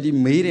ကိုရောမြတ်ကြီး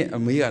မေးတဲ့အ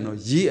မေးကတော့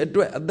ရေအ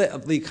တွက်အသက်အ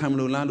သေးခံမ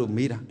လို့လားလို့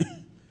မေးတာ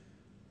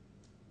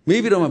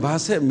မေးပြီးတော့မှဘာ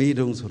ဆက်မေး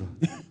တုံးဆိုတော့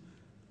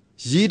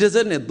ရေတစ်စ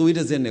က်နဲ့သွေးတ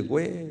စ်စက်နဲ့ကွ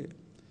ယ်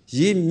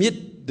ရေမြစ်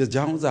တစ်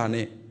ချောင်းစာ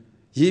နဲ့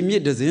ရေမြ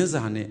စ်တစ်စင်း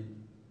စာနဲ့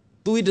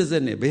သွေးတစ်စ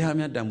က်နဲ့ဘယ်ဟာ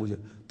များတန်ဖိုးရှိ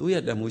သွေးရ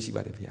တန်ဖိုးရှိ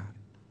ပါတယ်ဗျာ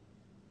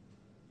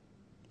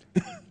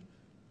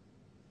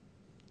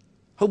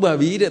ဟုတ်ပါ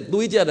ပြီတဲ့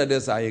သွေးကြတတ်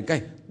တဲ့စာရင်ကဲ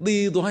သေ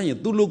သွားရင်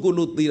သူ့လိုကို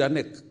လိုသေတာ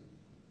နဲ့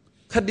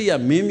ခတ္တိယ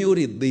မင်းမျိုး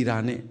တွေသေတာ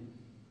နဲ့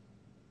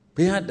ဘ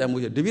ယ်ဟာတန်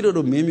ဖိုးရှိတပည့်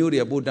တို့မင်းမျိုးတွေ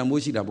ကပိုတန်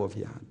ဖိုးရှိတာပေါ့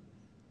ဗျာ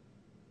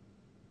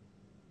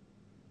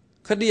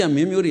ခတ္တိယမ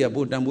င်းမျိုးတွေက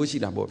ပိုတန်ဖိုးရှိ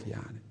တာပေါ့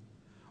ဗျာ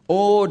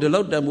အိုးဒီ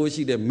လောက်တန်ဖိုး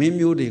ရှိတဲ့မင်း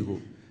မျိုးတွေကို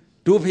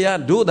တို့ဖျား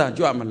တို့သာ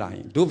ကြွမလာရ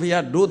င်တို့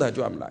ဖျားတို့သာ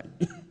ကြွမလာရင်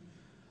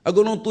အ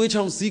ကုန်လုံးသွေး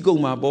ချောင်းစီးကု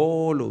န်မှာ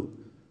ပေါ့လို့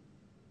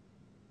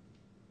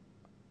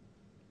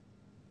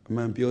အ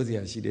မှန်ပြောစ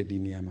ရာရှိတဲ့ဒီ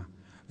နေရာမှာ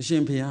အရှ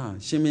င်ဖျား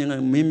ရှင်မင်း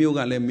မင်းမျိုးက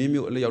လည်းမင်း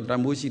မျိုးအလျောက်တ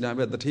န်ဖိုးရှိတာ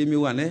ပဲတထေး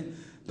မျိုးကလည်း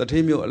တ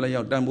ထေးမျိုးအ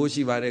လျောက်တန်ဖိုး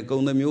ရှိပါတယ်ကုံ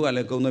သမျိုးကလ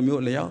ည်းကုံသ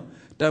မျိုးအလျောက်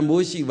တန်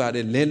ဖိုးရှိပါတ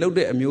ယ်လဲလုတ်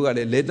တဲ့အမျိုးကလ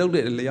ည်းလဲလုတ်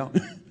တဲ့အလျောက်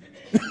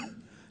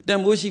တန်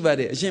ဖိုးရှိပါ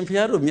တယ်အရှင်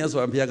ဖျားတို့မြတ်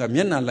စွာဘုရားကမျ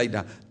က်နှာလိုက်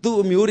တာသူ့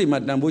အမျိုးတွေမှာ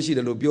တန်ဖိုးရှိတ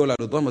ယ်လို့ပြောလာ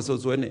လို့သွားမဆွ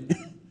ဆွဲနဲ့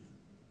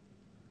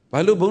ဘာ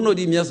လို့ဘုန်းတော်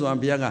ကြီးမြတ်စွာ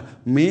ဘုရားက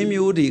မင်း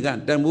မျိုးတွေက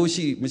တန်ဖိုး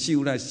ရှိမရှိ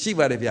ဘူးလားရှိ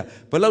ပါတယ်ဗျာ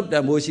ဘလောက်တ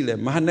န်ဖိုးရှိလဲ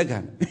မဟာနဂံ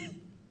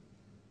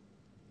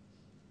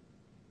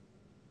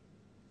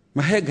မ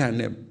ဟက်ခံ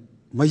နဲ့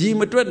Maji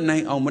Madrid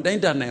nine or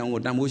Madenta nine or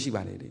Damushi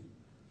Valley.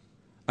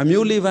 A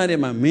mule liver,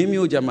 my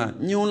Mimio Jama,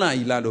 Nula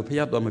Ilado,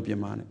 Piato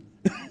Mapiamane.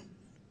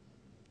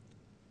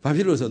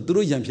 Favilos of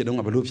Duru Yamshidon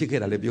of Lupica,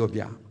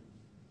 Lebiopia.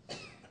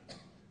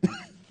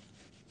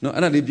 No,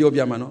 Anna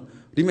Libiopia Mano,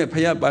 Rime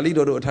Paya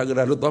Balido,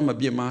 Tagara, Lutoma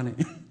Biamane.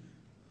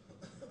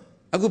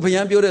 Aku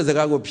payah biar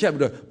zakat aku siap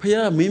dah.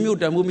 Payah memiu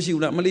tamu mesti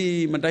ulah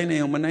mali matai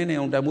ni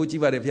on tamu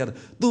ciba deh payah.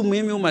 Tu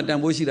memiu mat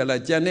tamu mesti dah lah.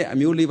 Jangan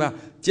amiu liba,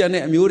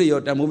 jangan amiu dia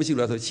tamu mesti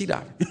ulah tu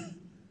cida.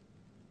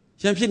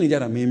 Siapa sih ni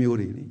cara memiu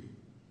ni?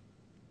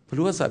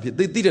 Perlu apa sih?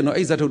 Tidak no,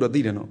 aisyah tu dah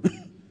tidak no.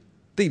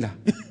 Tidak.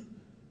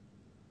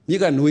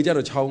 Ni kan nuai cara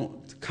cawang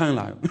kan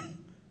lah.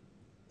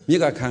 Ni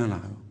kan kan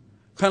lah.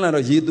 Kan lah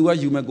ye dua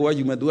yume, gua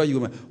yume, dua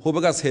yume.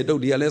 Hobaga sedo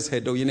dia les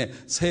sedo ini,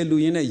 selu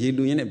ini, ye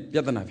lu ini,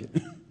 biar tanah biar.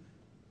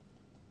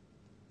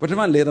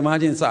 Pertama, leda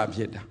macam sahab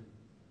siapa?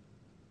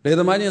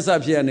 Leda macam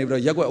sahab siapa ni?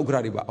 Berarti aku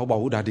ukrari ba, aku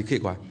bahu dah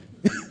dikek kuat.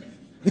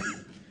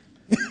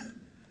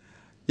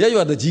 Ya, you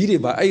ada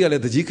jiri ba, ayah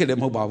ada jiri le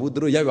mau bahu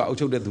terus, ya, aku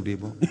coba tu deh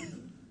bo.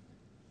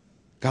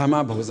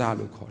 Kama bahu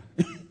zalu kor.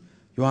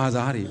 You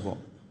azari bo.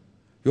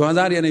 You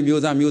azari ni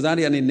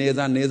musari ni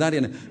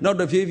nezari ni. Not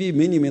the few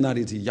mini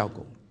minority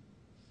yaku.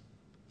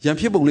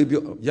 Yang people ni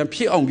yang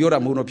people orang biora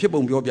mungkin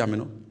people biora biar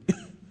meno.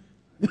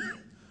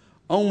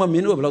 Orang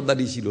menu belum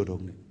tadi silo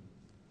dong ni.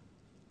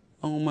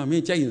 Orang mami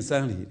cai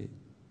insan ni.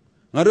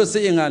 Ngaruh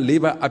sehingga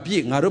leba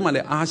api ngaruh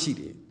malah asih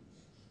ni.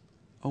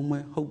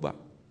 Orang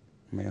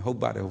mami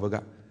hoba deh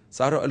hoba.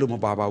 Saro alu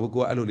mababa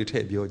buku alu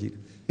liteh bioji.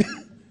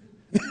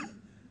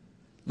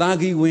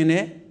 Tagi win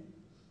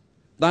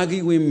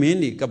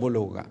meni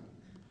kabologa.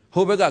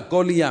 Hoba ka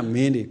kolia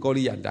meni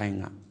kolia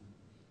dainga.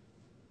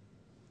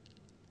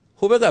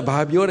 Hoba ka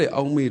bahagiore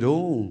orang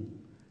miru.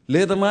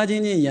 Leda macam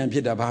ni yang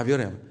kita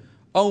bahagiore.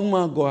 Orang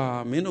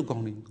magua menu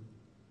kau ni.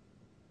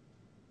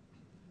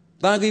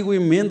 Tagi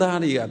win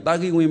mendari ya,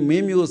 tagi win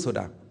memiu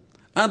sudah.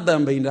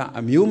 Adam benda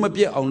amiu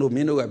mapia orang lu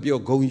menu ka pio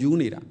gongju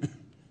ni dah.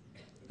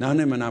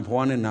 Nane mana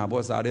puan na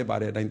bos ada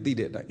pada dan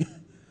tidak dah.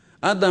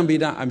 Adam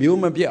benda amiu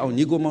mapia orang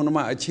ni ko mau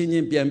nama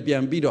achinyin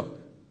pian bido.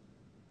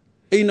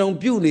 Inong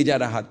piu ni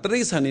jada hat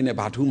terisan ini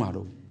batu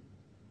maru.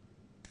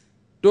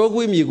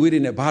 Dogui mi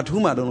gui ni batu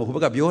maru no hoba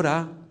ka pio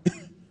dah.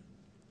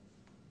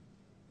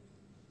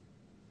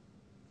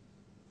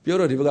 Pio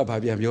dah dibaga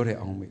bahagia pio dah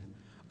orang mi.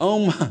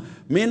 Ông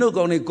menu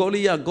kau ni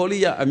kolia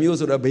amiu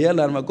sudah bayar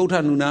lama kau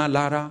thanu na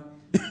lara,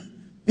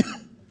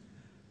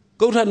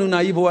 kau thanu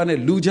na ibu ane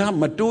luja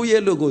matu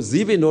ye logo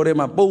zibin orang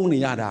ma pau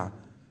ni ada,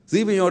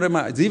 zibin orang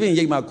ma zibin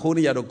ye ma kau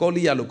ni ada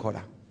kolia lo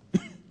kora,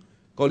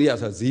 kolia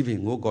sah zibin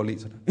go koli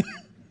sudah,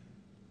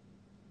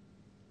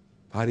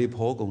 hari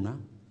pau kau na,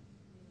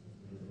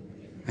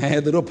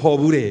 terus pau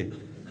bude,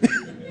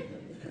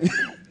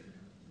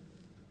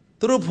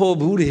 terus pau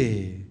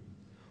bude.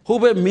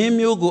 Hobe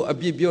memiu go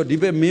api pio,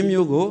 dibe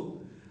memiu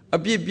go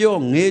api pio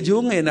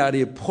ngejung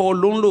ngenari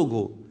polong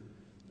logo,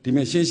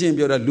 dibe shen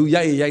pio dah luya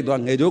iya itu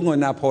ngejung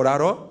ngena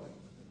polaro,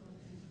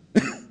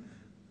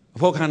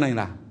 apa kan lain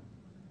lah,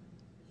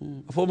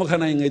 apa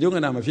makan lain ngejung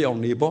ngena masih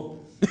orang ni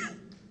po,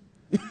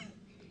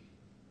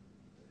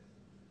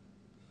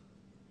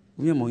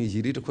 punya mau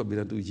ijiri tu kau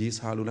bilang tu ijiri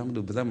salu lah,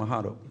 tu betul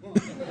maharo.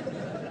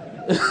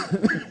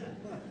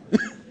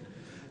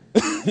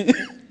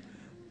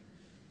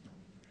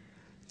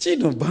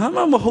 Cino,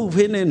 bahama mahu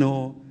fene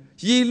no,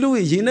 ye lu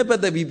ye ne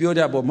pada bibio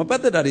jabo, ma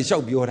pada dari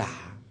shau biora.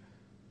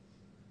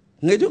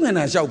 Ngejung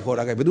ngena shau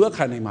pora kai, berdua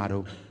kan ni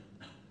maru.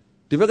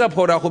 Dibeka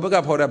pora,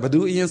 kubeka pora,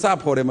 berdua ingin sah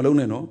pora malu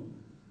ne no.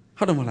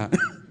 Hado malah.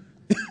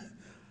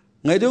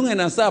 Ngejung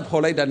ngena sah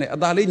pora dan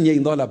adali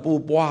nyeng dola pu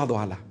puah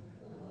dola.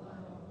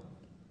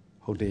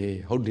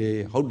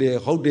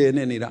 Hode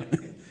ne ni dah.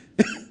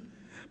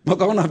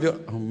 Makau nak bio,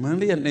 mana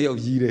lihat ne yau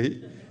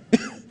jire.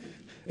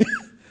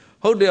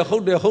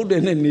 Hode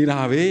ne ni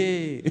lah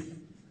be.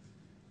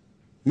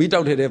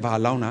 Mitau thede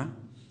bahalau na.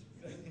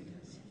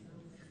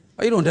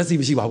 Ayo dah si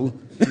bisi babu.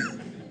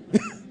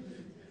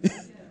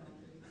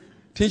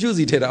 Tensu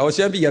si theda, awak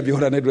siapa yang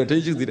biar ne dua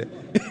tensu si theda.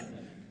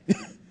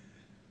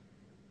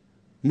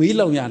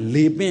 Milau yang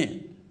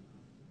lebe.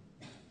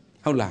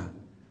 Hau lah,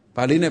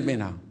 balik ne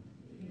pena.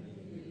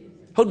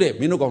 Hode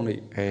minu kau ni,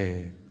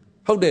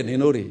 hode ni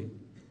nori.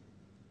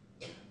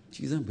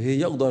 Cizan be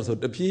yau dah so,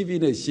 tapi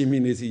ni simi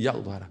ni si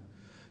yau dah.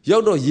 Yau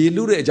dah ye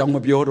lu le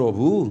jangan biar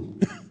rohu,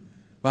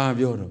 bah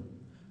biar roh.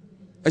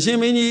 Asyik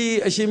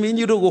mini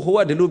tu kau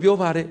kuat dulu biar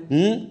pare,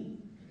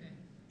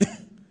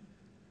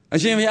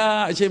 asyik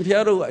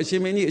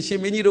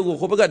mini tu kau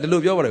kuat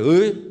dulu biar pare,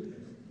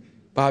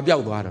 bah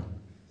biar tu ada.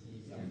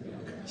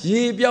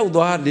 Ye biar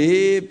tu ada,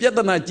 biar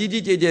tanah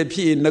cici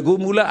pi, nagu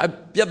mula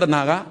biar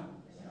tanah ka.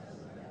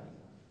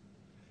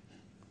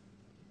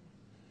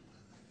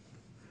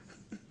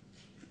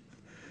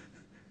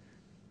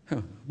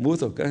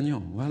 Musuh kanyo,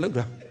 malu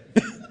dah.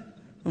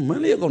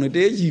 Mana ya kau ni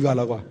teh jiwa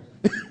lah kau.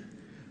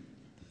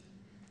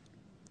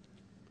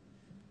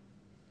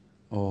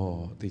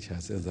 Oh,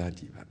 tiada sesat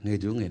jiwa.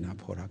 Ngejung ngena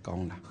pora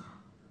kau lah.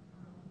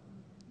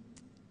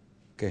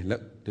 Okay,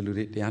 lek dulu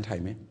dia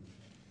Thai me.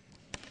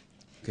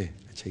 Okay,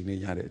 cek ni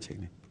ada cek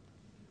ni.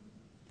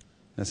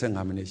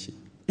 25 မိနစ်ရှိ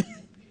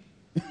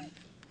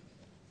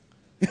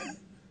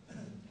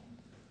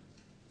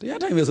တရား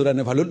ထိုင်မယ်ဆိုတာ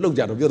နဲ့ဘာလို့လှုပ်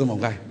ကြတော့ပြောတော့မော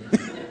င်ကိုင်း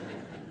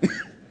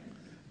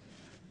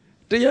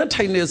တရား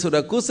ထိုင်နေဆိုတာ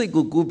ကိုယ်စိတ်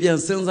ကိုပြန်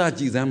စဉ်းစား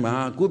ကြည့်စမ်းပါ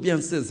ကိုပြန်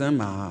စစ်စမ်း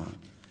ပါ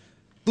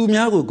သူ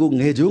များကို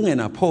ငယ်ကျိုးငယ်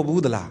နာဖော်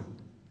ဘူးသလား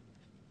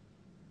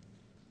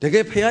တက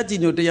ယ်ဖះကြည်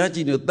ညိုတရားကြ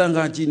ည်ညိုတန်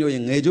ခါကြည်ညိုရ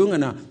င်ငယ်ကျိုးင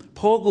ယ်နာ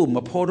ဖောကိုမ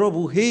ဖော်တော့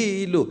ဘူး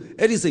ဟေးလို့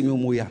အဲ့ဒီစိတ်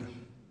မျိုးမွေးရတာ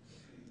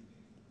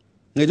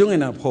ငယ်ကျိုးင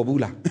ယ်နာဖော်ဘူး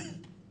လား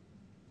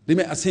ဒီ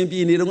မဲ့အစင်ပြေ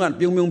နေတော့က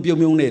ပြုံ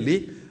နေလေ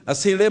အ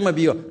စင်လဲမ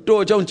ပြီးတော့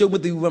တော်အကြောင်းကျုံမ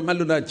သိဘူးမတ်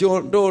လို့လားကြော်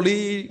တော်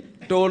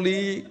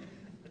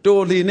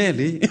လီနဲ့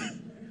လေ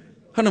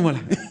ဟုတ်တယ်မ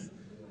လား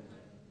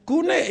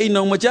ကိုနဲ့အိမ်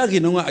အောင်မကြခ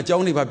င်တော့ကအကြော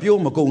င်းတွေပါပြော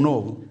မကုန်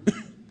တော့ဘူး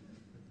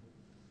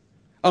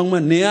အောင်မ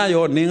နေရ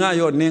ရောနင်က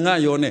ရော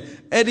နဲ့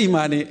အဲ့ဒီ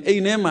မှာနေအိ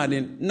မ်ထဲမှာနေ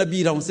နှစ်ပြ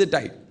ည်တောင်စစ်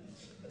တိုက်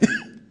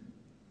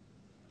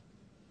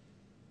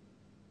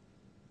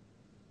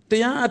တ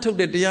ရားအထုတ်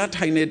တယ်တရား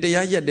ထိုင်တယ်တ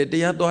ရားရက်တယ်တ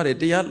ရားသွားတယ်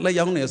တရားလက်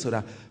ရောက်တယ်ဆို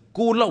တာ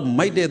ကိုလောက်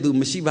မိုက်တဲ့သူ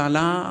မရှိပါ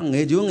လားင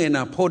ယ်ကျိုးငယ်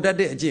နာဖော်တတ်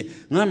တဲ့အကျင့်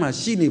ငါမှ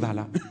ရှိနေပါ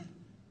လား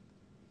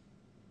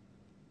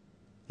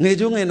ငယ်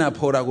ကျိုးငယ်နာ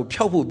ဖော်တာကို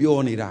ဖျောက်ဖို့ပြော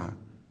နေတာ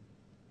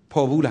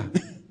ဖော်ဘူးလား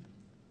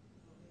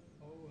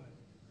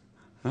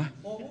ဟမ်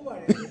ဖော်ဘူးပါ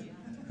တယ်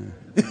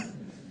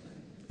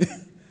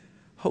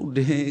ဟုတ်တ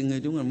ယ်င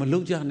ယ်ကျုံးကမလု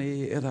ပ်ကြနဲ့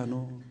အဲ့ဒါ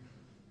နော်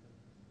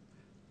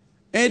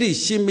အဲ့ဒီ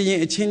ရှင်ဘရင်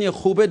အချင်းချင်း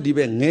ခိုးဘက်ဒီဘ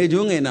က်ငယ်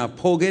ကျုံးငယ်နာ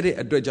ဖော်ခဲ့တဲ့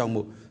အတွက်ကြောင့်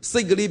မို့စိ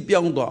တ်ကလေး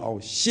ပြောင်းသွားအောင်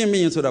ရှင်ဘ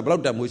ရင်ဆိုတာဘယ်လော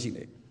က်တန်မိုးရှိ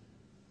လဲ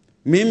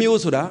မင်းမျိုး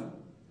ဆိုတာ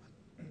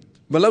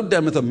ဘယ်လောက်တ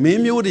န်မဆိုမ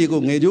င်းမျိုးတွေ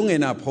ကိုငယ်ကျုံးင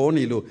ယ်နာဖော်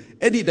နေလို့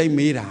အဲ့ဒီတိုင်း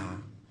မေးတာ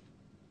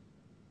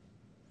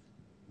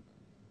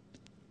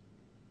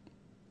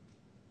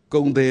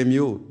ကုံတယ်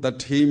မျိုးတ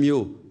ထေး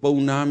မျိုးပုံ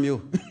နာ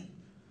မျိုး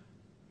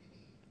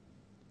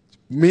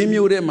မင်း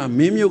မျိုးထဲမှာမ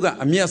င်းမျိုးက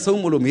အမျက်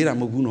ဆုံးမလို့မေးတာ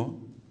မဟုတ်ဘူးနော်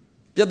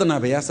ပြဿနာ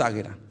ဘယ်ကစ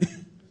ခဲ့တာ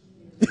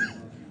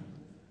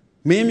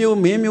မင်းမျိုး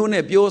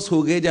နဲ့ပြော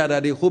ဆိုခဲ့ကြတာ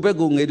ဒီဟိုဘက်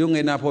ကိုငယ်ကျိုးင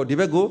ယ်နာဖော်ဒီ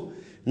ဘက်ကို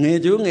ငယ်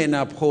ကျိုးငယ်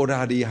နာဖော်တာ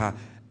ဒီဟာ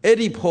အဲ့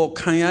ဒီဖော်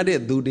ခံရတဲ့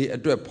သူတွေအ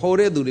တွက်ဖော်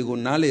တဲ့သူတွေကို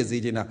နားလေစေ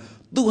ချင်တာ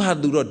သူဟာ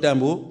သူတော့တန်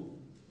ဖို့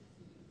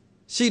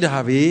ရှိတာ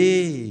ပဲ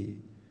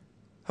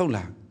ဟုတ်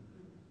လား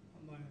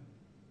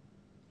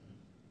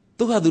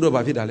သူဟာသူတော့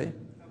ဘာဖြစ်တာလဲ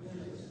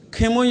ခ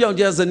င်မွန်းယော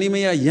က်ျားဇနီးမ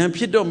ယားရန်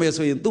ဖြစ်တော့မယ်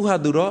ဆိုရင်သူဟာ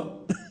သူတော့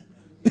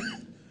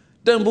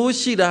တန်ဖိုး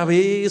ရှိတာပဲ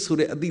ဆို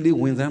တဲ့အသည့်လေး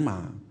ဝင်စမ်းပါ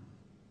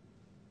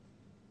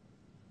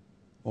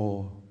ဩ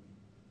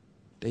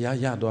တရား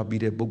ရသွား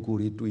ပြီးတဲ့ပုဂ္ဂို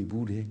လ်တွေတွေ့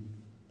ဘူးတယ်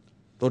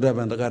သောတာပ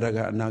န်တဂရက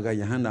အနာဂ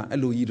ယဟန္တာအဲ့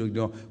လိုကြီးတို့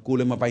ကိုယ်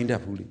လည်းမပိုင်တ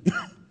တ်ဘူးလေ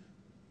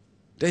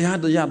တရား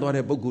ရသွား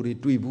တဲ့ပုဂ္ဂိုလ်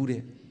တွေတွေ့ဘူးတ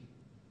ယ်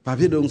ဘာ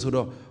ဖြစ်တုံးဆို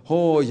တော့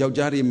ဟောယော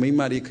က်ျားတွေမိန်း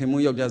မတွေခင်မွ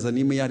န်းယောက်ျားဇ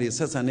နီးမယားတွေဆ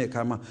က်ဆံတဲ့အ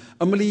ခါမှာ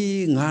အမလီ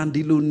ငါ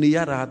ဒီလိုနေရ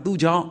တာသူ့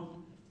ကြောင့်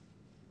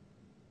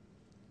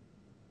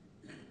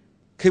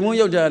ခင်မွန်း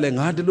ယောက်ျားလည်း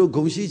ငါဒီလို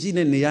ဂုံရှိ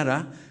နဲ့နေရတာ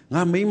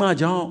ငါမိန်းမ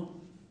ကြောင့်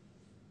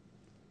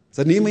ဇ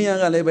နီးမယား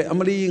ကလည်းပဲအ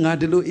မလီငါ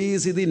ဒီလိုအေး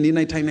အေးဆေးဆေးနေ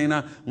နိုင်ထိုင်နိုင်တာ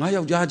ငါ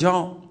ယောက်ျားကြော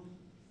င့်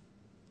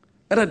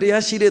အဲ့ဒါတ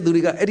ရားရှိတဲ့သူ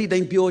တွေကအဲ့ဒီတို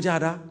င်းပြောကြ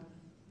တာ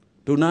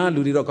ဒုနာလူ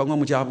တွေတော့ကောင်းကော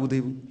င်းမကြားဘူး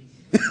သေးဘူး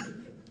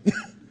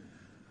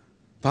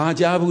ဘာ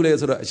ကြားဘူးလဲ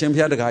ဆိုတော့အရှင်ဘု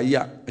ရားတက္က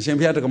ကြီးအရှင်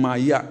ဘုရားတက္ကမ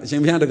ကြီးအရှ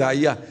င်ဘုရားတက္က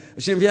ကြီး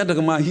အရှင်ဘုရားတက္က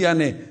မကြီး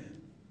နဲ့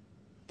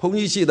ဘုန်း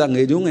ကြီးရှိတာင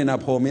ယ်ကျိုးငယ်နာ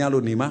ဖော်မရ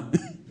လို့နေမှာ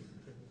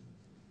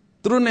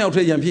သူတို့နဲ့အောက်ထ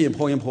က်ရံဖြစ်ရင်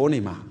ဖော်နေ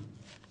မှာ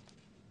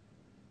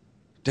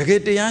တက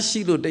ယ်တရားရှိ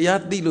လို့တရား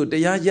သိလို့တ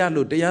ရားရ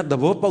လို့တရားသ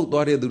ဘောပေါက်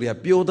သွားတဲ့သူတွေက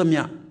ပြောသ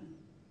မျှဩ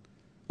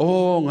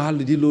ငါ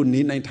ဒီလိုနေ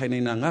နိုင်ထိုင်နို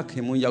င်တာငါခ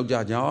င်မွန်းယော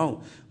က်ျားကြောင့်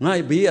ငါ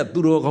ဘေးကသူ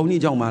တော်ကောင်း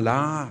ကြီးကြောင့်မ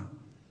လား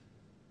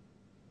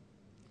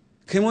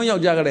ခင်မွန်းယော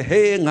က်ျားကလည်း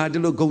ဟေးငါဒီ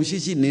လိုဂုံ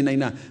ရှိနေနိုင်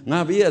တာငါ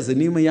ဘေးကဇ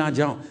နီးမယား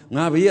ကြောင့်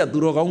ငါဘေးကသူ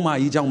တော်ကောင်းမ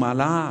ကြီးကြောင့်မ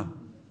လား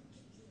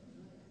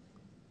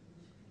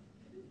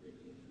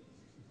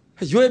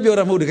ရွေးပြော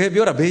တာမဟုတ်တကယ်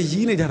ပြောတာဘယ်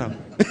ရီးနေကြတာ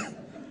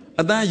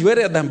အတန်ရွေး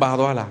တဲ့အတန်ပါ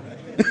သွားလား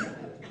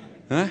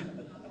ဟ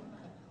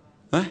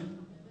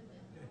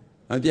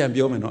မ်ပြန်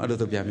ပြောမယ်နော်အဲ့လို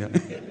ဆိုပြန်ပြော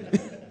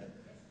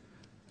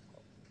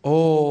ဩ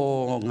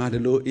ငါဒီ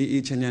လို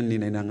အေးချမ်းနေ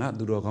နိုင်တာငါ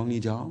သူတော်ကောင်း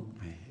ကြီးကြောင့်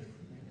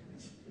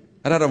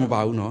အဲ့ဒါတော့မပါ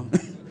ဘူးနော်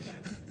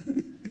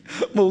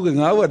မဟုတ်က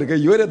ငါ့ဘတကယ်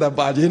ရွေးတဲ့တန်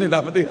ပါခြင်းနေတာ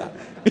မသိလား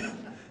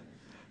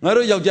ငါ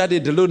တို့ယောက်ျားတွေ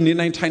ဒီလိုနေ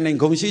နိုင်ထိုင်နိုင်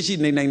ဂုံရှိ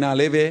နေနိုင်တာ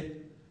လည်းပဲ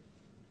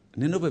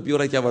နင်တို့ပဲပြော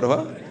လိုက်ကြပါတော့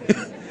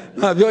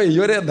ငါပြောရင်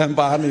ရွေးတဲ့အတန်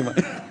ပါနေမှာ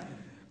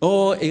ဩ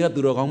အေးကသူ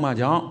တော်ကောင်းမ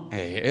ကြောင့်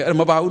အဲ့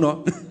မပါဘူးနော်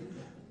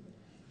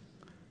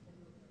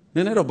န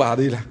ည်းနည်းတော့ပါ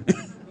သေးလား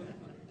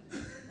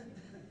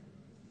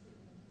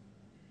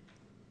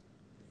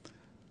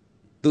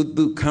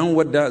သူခံဝ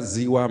ဒ္ဒ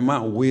ဇီဝမ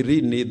ဝေရိ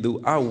နေသူ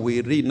အဝေ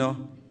ရိနော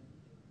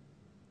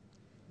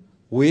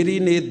ဝေရိ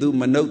နေသူ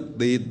မနု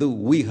ဿေသူ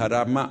ဝိဟာရ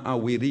မအ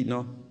ဝေရိ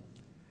နော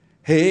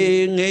ဟေ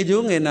ငယ်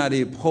ကျိုးငယ်နာ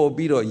တွေဖော်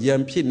ပြီးတော့ရံ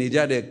ဖြစ်နေကြ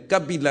တဲ့က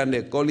ပ္ပိလ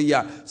နဲ့ကောလိယ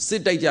စ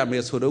စ်တိုက်ကြမ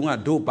ယ်ဆိုတော့က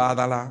တို့ပါ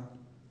သလား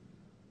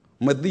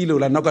မသိလို့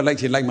လားနောက်ကလိုက်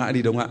ချင်လိုက်မှအဲ့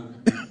ဒီတုန်းက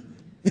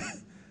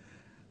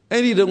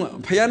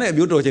ဖယားနဲ့အ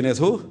မျိုးတော်ခြင်းနဲ့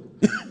ဆို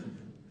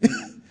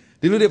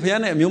ဒီလိုတွေဖယား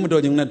နဲ့အမျိုးမ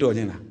တော်ခြင်းနဲ့တော်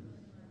ခြင်းလား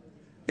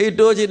အေး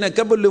တော်ခြင်းနဲ့က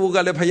ပ္ပလူက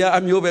လည်းဖယား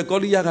အမျိုးပဲကော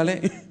လိယကလ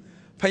ည်း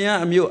ဖယား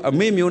အမျိုးအ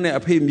မေမျိုးနဲ့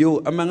အဖေမျိုး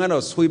အမှန်က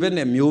တော့ဆွေဘက်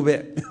နဲ့မျိုးပဲ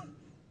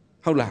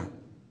ဟုတ်လား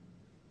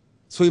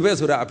ဆွေဘက်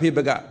ဆိုတာအဖေဘ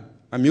က်က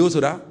အမျိုး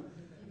ဆိုတာ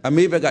အ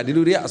မေဘက်ကဒီ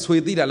လူတွေကအဆွေ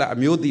သိတာလားအ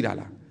မျိုးသိတာ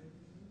လား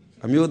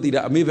အမျိုးသိတာ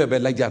အမေဘက်ပဲ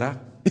လိုက်ကြတာ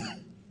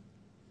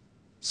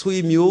ဆွေ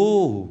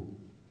မျိုး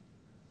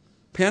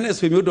ဖះနဲ့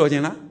ဆွေမျိုးတော်ခြ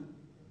င်းလား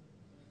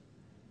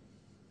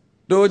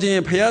တော်ခြ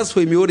င်းဖះ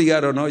ဆွေမျိုးတွေက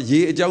တော့နော်ရေ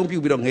အကြောင်းပြု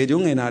ပြီးတော့ငယ်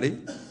ကျုံးငယ်နာတွေ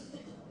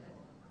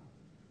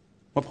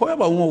မဖော်ရ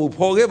ပါဘူးမဟုတ်ဘူး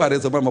ဖော်ခဲ့ပါတ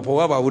ယ်ဆိုမှမဖော်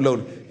ရပါဘူးလို့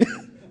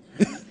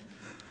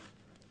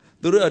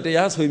သူတို့တ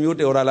ရားဆွေမျိုး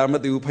တော်တာလားမ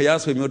သိဘူးဖះ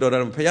ဆွေမျိုးတော်တာ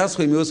ဖះ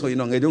ဆွေမျိုးဆိုရင်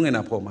တော့ငယ်ကျုံးငယ်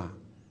နာဖော်မှာ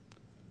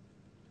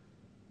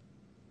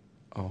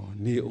အော်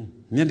နေအောင်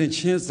မျက်နှာချ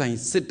င်းဆိုင်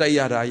စစ်တိုက်ရ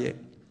တာရဲ့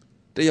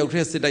တယောက်တ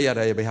ည်းစစ်တိုက်ရ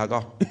တာရဲ့ဘယ်ဟာကော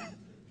င်း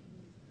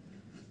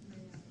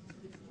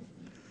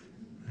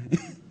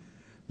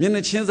မျက်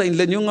နှာချင်းဆိုင်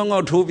လက်ညှိုးငေါ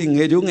ငေါထိုးပြီးင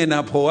ယ်ကျိုးငယ်နာ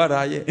ဖော်ရ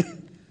တာရဲ့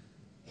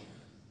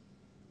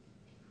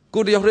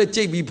ကိုတယောက်တည်း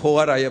ကြိတ်ပြီးဖော်ရ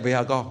တာရဲ့ဘယ်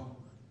ဟာကောင်း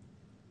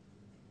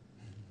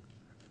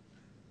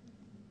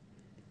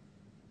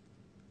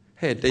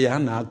ဟဲ့တ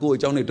ရားနာကိုအ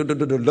ကြောင်းနဲ့တွတ်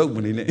လုံးမ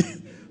နေနဲ့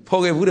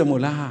ဖော်ခဲ့ဘူးတယ်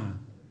မို့လား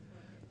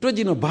တွက်ကြ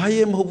ည့်တော့ဘာ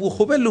ရဲမဟုတ်ဘူး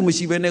ဟိုဘက်လူမ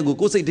ရှိဘဲနဲ့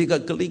ကိုစိတ်တွေက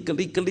က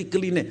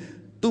လိနဲ့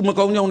သူမ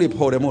ကောင်းကြောင်းတွေ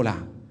ဖော်တယ်မို့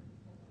လား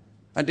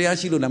အတရား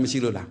ရှိလို့လားမရှိ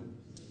လို့လား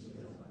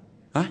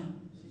ဟမ်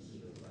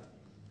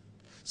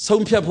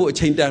ဆုံးဖြတ်ဖို့အ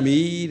ချိန်တန်ပြီ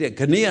တဲ့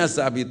ခဏရ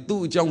စားပြီး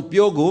သူ့အကြောင်း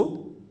ပြောကို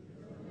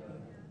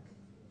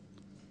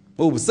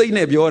ဟုတ်စိတ်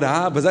နဲ့ပြောတာ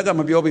ဗဇက်က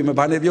မပြောပြီမ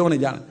ဘာနဲ့ပြောနေ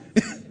ကြ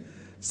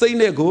စိတ်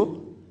နဲ့ကို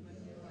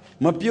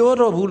မပြော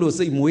တော့ဘူးလို့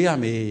စိတ်မွေးရ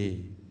မယ်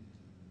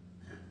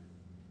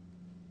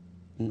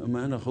အမှ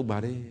န်တော့ဟုတ်ပါ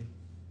တယ်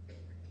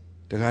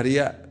တခါတွေ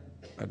က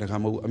တခါ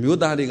မဟုတ်အမျိုး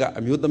သားတွေက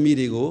အမျိုးသမီး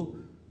တွေကို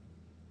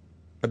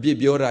အပြစ်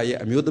ပြောတာရဲ့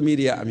အမျိုးသမီး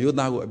တွေကအမျိုး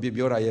သားကိုအပြစ်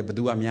ပြောတာရဲ့ဘယ်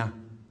သူကများ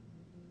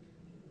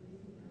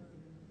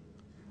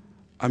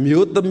အ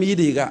မျိုးသမီး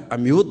တွေကအ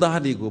မျိုးသား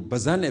တွေကိုဗ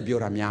ဇက်နဲ့ပြော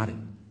တာများတယ်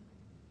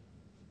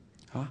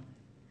ဟာ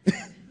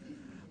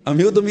အ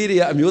မျိုးသမီးတွေ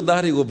ကအမျိုး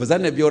သားတွေကိုဗဇ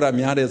က်နဲ့ပြောတာ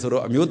များတယ်ဆို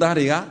တော့အမျိုးသား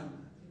တွေက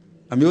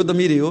အမျိုးသ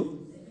မီးတွေကို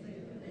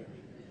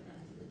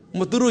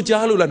မသူတို့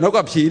ကြားလို့လားနောက်က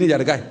ဖြေနေကြ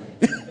တယ် gain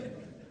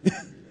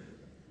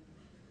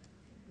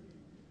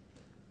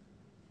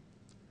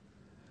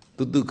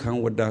တုခံ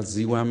ဝတ္တ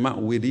ဇီဝမ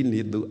ဝေရိ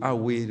နေတုအ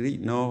ဝေရိ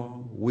နော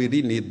ဝေရိ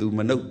နေတုမ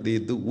နုဿေ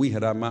တုဝိဟ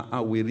ရမအ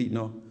ဝေရိ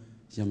နော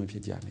ရမဖြ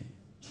စ်ကြနဲ့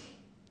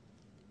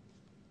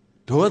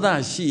ဒေါသ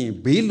ရှိရင်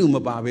ဘေးလူမ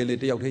ပါပဲလေ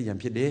တယောက်တည်းရံ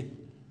ဖြစ်တယ်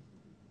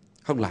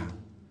ဟုတ်လား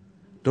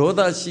ဒေါသ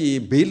ရှိရ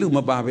င်ဘေးလူမ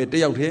ပါပဲတ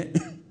ယောက်တည်း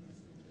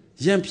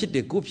ရံဖြစ်တ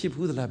ယ်ကိုဖြစ်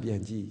ဘူးသလားပြ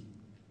န်ကြည့်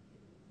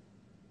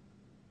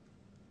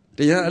တ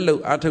ရားအလု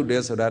ပ်အားထုတ်တ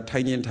ယ်ဆိုတာထို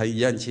င်ခြင်းထိုင်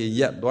ရန့်ချေ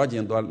ရက်သွားခြ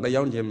င်းသွား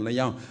လျောင်းခြင်း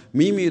လျောင်း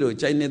မိမိတို့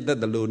ကြိုက်နေတတ်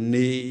တယ်လို့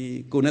နေ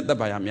ကိုနဲ့တတ်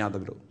ပါရများတ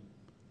ယ်လို့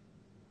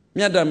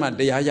မြတ်ဓမ္မ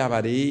တရားရပါ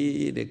တ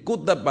ယ်တဲ့ကို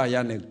တတ်ပါရ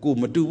နဲ့ကို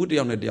မတူဘူးတ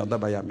ယောက်နဲ့တယောက်တ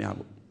တ်ပါရများ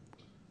ဖို့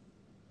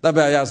တတ်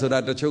ပါရဆိုတာ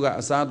တချို့က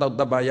အစားအသောက်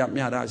တတ်ပါရ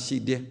များတာရှိ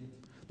တယ်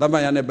တတ်ပါ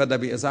ရနဲ့ပတ်သက်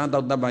ပြီးအစားအ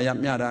သောက်တတ်ပါရ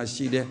များတာ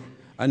ရှိတယ်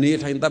အနေ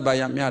ထိုင်တတ်ပါ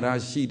ရများတာ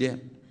ရှိတယ်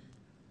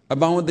အ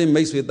ပေါင်းအသင်း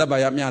မိတ်ဆွေတတ်ပါ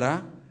ရများတာ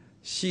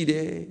ရှိတ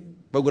ယ်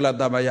ပုဂ္ဂလ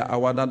တပ္ပယအ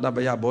ဝါဒတပ္ပ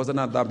ယဘောဇန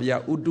တပ္ပယ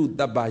ဥတု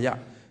တပ္ပယ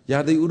ယာ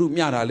တိဥတု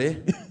မျှတာလေ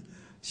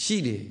ရှိ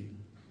တယ်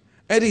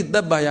အဲ့ဒီတ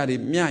ပ္ပယတွေ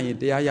မျှရင်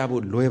တရားရ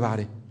ဖို့လွယ်ပါ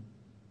တယ်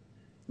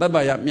တပ္ပ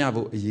ယမျှ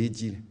ဖို့အရေး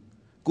ကြီးတယ်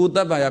ကိုတ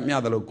ပ္ပယမျှ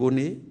တယ်လို့ကို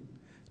နေ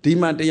ဒီ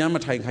မှာတရားမ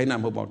ထိုင်ခိုင်းတာမ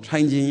ဟုတ်ပါဘူးထို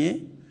င်ခြင်းရင်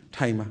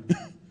ထိုင်ပါ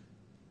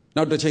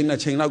နောက်တစ်ချိန်နဲ့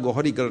ချိန်လောက်ကို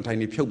ဟောဒီကလထိုင်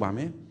နေဖြုတ်ပါမ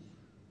ယ်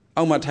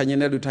အောက်မှာထိုင်နေ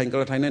တဲ့လူထိုင်က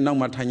လထိုင်နေနောက်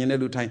မှာထိုင်နေတဲ့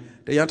လူထိုင်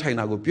တရားထိုင်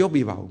တာကိုပြောပြ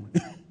ပါဦး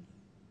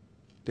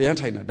တရား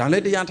ထိုင်တာဒါလ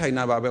ည်းတရားထိုင်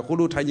တာပါပဲခိုး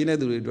လို့ထိုင်ခြင်းတဲ့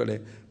သူတွေအတွက်လ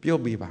ည်းပြော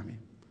ပေးပါမယ်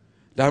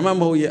ဒါမှမ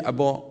ဟုတ်ရဲ့အ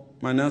ပေါ်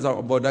မန္တန်းဆောင်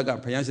အပေါ်ဓာတ်က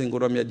ဘုရားရှင်ကို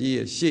ရောမြတ်ကြီး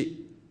ရဲ့ရှေ့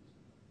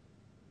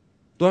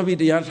တွားပြီး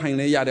တရားထိုင်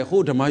လဲရတယ်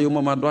ဟိုဓမ္မယုံ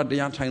မှာတွားတ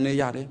ရားထိုင်လဲ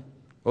ရတယ်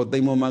ဟိုသိ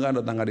မ်မောမှာက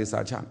တော့တန်ခါတွေစာ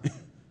ချ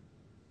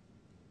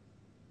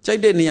ကြို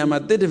က်တဲ့နေရာမှာ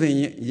တစ်တပင်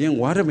ရင်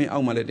ဝါတပင်အော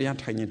က်မှာလည်းတရား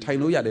ထိုင်ရင်ထိုင်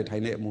လို့ရတယ်ထို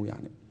င်တဲ့အမှုရ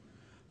နဲ့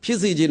ဖြစ်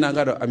စီခြင်းနာက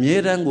တော့အမြဲ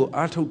တမ်းကို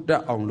အားထုတ်တ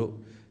တ်အောင်လို့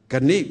ခ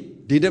ဏ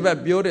ဒီတစ်ပတ်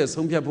ပြောတဲ့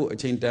ဆုံးဖြတ်ဖို့အ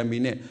ချိန်တန်ပြီ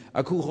နဲ့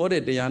အခုဟော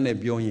တဲ့တရားနဲ့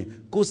ပြောရင်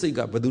ကိုယ်စိတ်က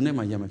ဘယ်သူနဲ့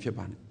မှရံမဖြစ်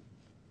ပါနဲ့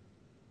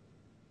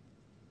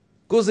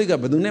ကိုယ်စိတ်က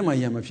ဘယ်သူနဲ့မှ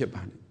ရံမဖြစ်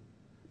ပါနဲ့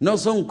နော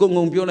က်ဆုံးကုံ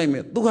ကုံပြောလိုက်မ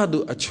ယ်သူဟာသူ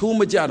အချိုး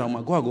မကြတော့မှ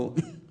ကိုယ့်ကို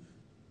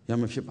ရံ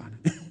မဖြစ်ပါနဲ့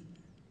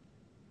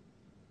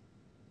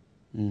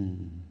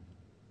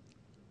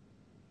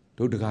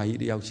တို့တကာကြီး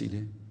တယောက်ရှိတ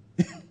ယ်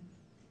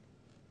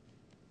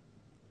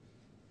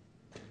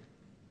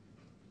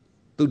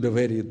သူ့တပ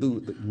ည့်တွေသူ့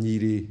ညီ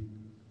တွေ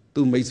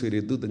သူ့မိတ်ဆွေ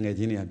တွေသူ့တငယ်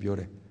ချင်းတွေကပြော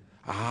တယ်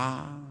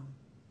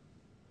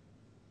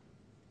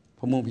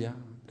ဘုံဘုံဗျာ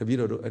တပည့်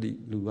တော်တို့အဲ့ဒီ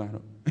လူက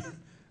တော့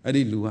အဲ့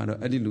ဒီ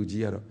လူ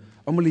ကြီးကတော့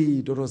အမလီ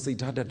တော်တော်စိတ်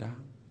ထားတတ်တာ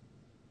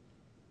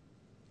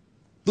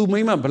သူမိ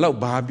မဘလောက်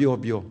ဘာပြော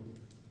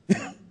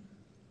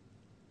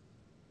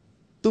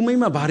သူမိ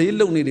မဘာတွေ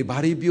လုံနေတယ်ဘာ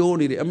တွေပြော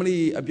နေတယ်အမလီ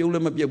အပြုံးလ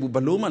ည်းမပြတ်ဘူးဘ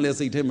လို့မှလည်း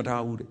စိတ်ထဲမ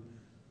ထားဘူးတဲ့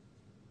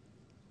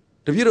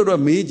တပည့်တော်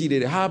တို့မေးကြည့်တ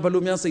ယ်ဟာဘ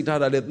လို့များစိတ်ထား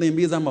တာလဲသင်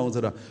ပေးစမ်းမအောင်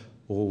ဆိုတော့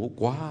ဟို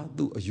ကွာ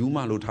သူအယူမ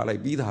လို့ထားလို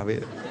က်ပြီးတာပဲ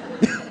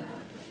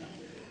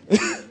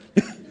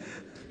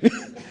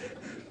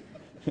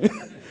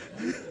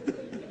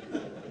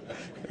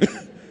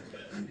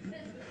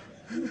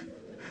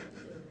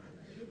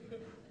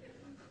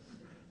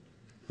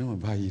နော်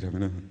ဘာကြီးတယ်မ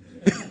နော်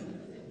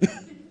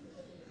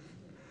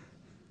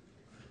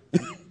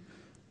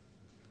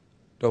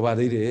တော်ပါ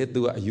သေးတယ်သူ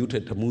ကအယူထ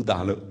က်ဓမူတာ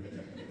လို့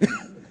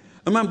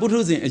အမှန်ပုထု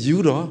ဇဉ်အယူ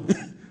တော့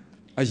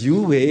အယူ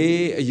ပဲ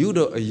အယူ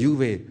တော့အယူ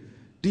ပဲ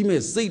ဒီ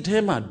မဲ့စိတ်ထဲ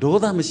မှာဒေါ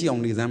သမရှိအော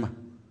င်နေစမ်းပါ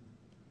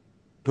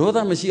ဒေါသ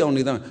မရှိအောင်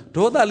နေစမ်း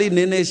ဒေါသလေးန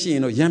ည်းနည်းရှိရ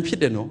င်တော့ရံဖြစ်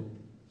တယ်နော်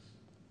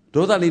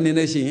ဒေါသလေးနည်း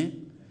နည်းရှိရင်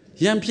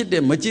ရံဖြစ်တ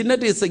ယ်မကျေနပ်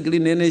တဲ့စိတ်က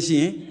လေးနည်းနည်းရှိ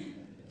ရင်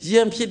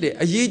ရံဖြစ်တယ်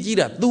အရေးကြီး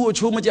တာသူ့အ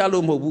ချိုးမကြ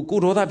လို့မဟုတ်ဘူးကို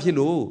ဒေါသဖြစ်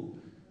လို့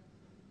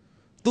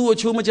သူ့အ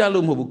ချိုးမကြ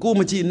လို့မဟုတ်ဘူးကို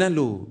မကျေနပ်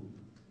လို့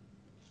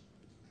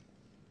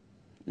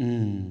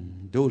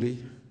တို့လေ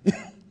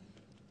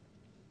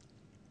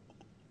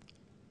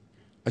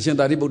အရှင်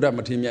သာရိပုတ္တမ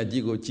ထေရမြတ်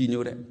ကြီးကိုကြည်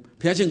ညိုတဲ့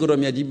ဘုရားရှင်ကိုတော်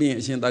မြတ်ကြီးပြီးရင်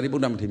အရှင်သာရိပု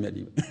တ္တမထေရမြတ်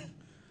ကြီးပဲ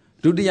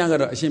ဒုတိယက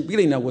တော့အရှင်ပိ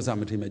ဋိနာဝဆ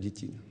မထေရမြတ်ကြီး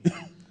ကြည်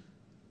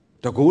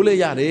တကိုးလေး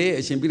ရတယ်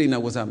အရှင်ပိဋိနာ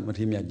ဝဆမ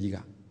ထေရမြတ်ကြီးက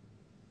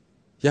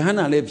ယဟန္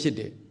တာလည်းဖြစ်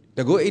တယ်တ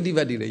ကိုးအိဋ္ဌိပ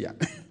တ်တွေလည်းရ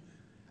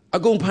အ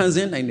ကုန်ဖန်ဆ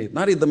င်းနိုင်တယ်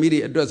သားတွေသမီးတွေ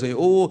အတွက်ဆိုရင်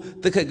အိုး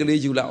သက်ခက်ကလေး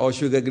ယူလာအော်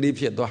ရွှေခက်ကလေး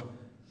ဖြစ်သွား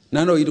န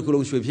န်းတော်ကြီးတစ်ခု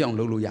လုံးရွှေဖြစ်အောင်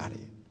လုပ်လို့ရတ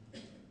ယ်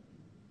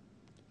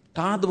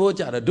ဒါသဘော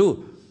ကျတယ်တို့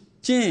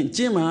ကျ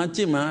င့်မှာ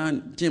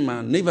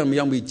နိဗ္ဗာန်မ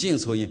ရောက်ပြီးကျင့်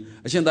ဆိုရင်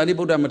အရှင်သာရိ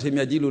ပုတ္တမထေရ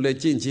မြတ်ကြီးလိုလဲ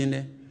ကျင့်ခြင်းတ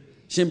ယ်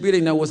ရှင်ပိဋိ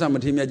နာဝဆမ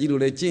ထေရမြတ်ကြီးလို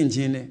လဲကျင့်ခြ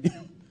င်းတယ်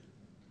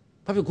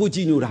ဘာဖြစ်ကိုကြ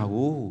ည်ညိုတာ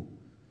ကို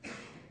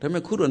ဒါပေ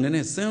မဲ့ခုတော့နည်းန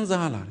ည်းစဉ်း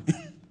စားလာတယ်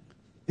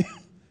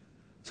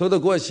ဆို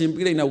တော့ကိုကရှင်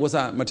ပိဋိနာဝဆ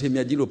မထေရမြ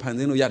တ်ကြီးလိုဖန်ဆ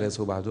င်းလို့ရတယ်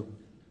ဆိုပါစို့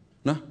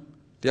နော်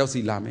တယောက်စီ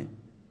လာမယ်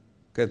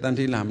ကဲတန်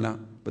ထေးလာမလား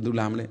ဘယ်သူ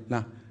လာမလဲ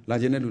လာ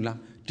ခြင်းတဲ့လူလား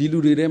ဒီလူ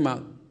တွေထဲမှာ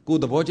ကို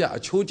သဘောကျအ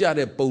ချိုးကျ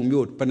တဲ့ပုံ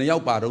မျိုးဘယ်နှယော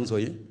က်ပါတော့ဆို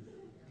ရင်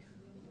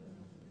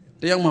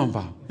တယောက်မှမ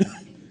ပါ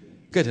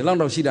ကဲဒီလောက်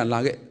တော့ရှိတာလာ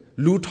ခဲ့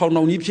လူထောင်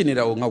ကြီးဖြစ်နေ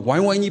တာကိုငါဝို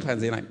င်းကြီးဖန်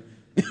ဆင်းလိုက်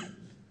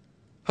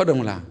ဟုတ်တယ်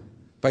မလား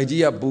ပိုက်ကြီး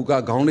ကဘူက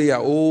ခေါင်းလေးက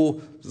အိုး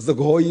သ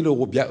ကောကြီးလို့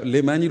လေ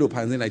မန်းကြီးလို့ဖ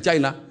န်ဆင်းလိုက်ကြို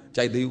က်လား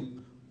ကြိုက်သေးဘူး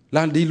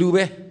လာဒီလူ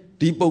ပဲ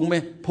ဒီပုံပဲ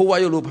ဖိုးဝါ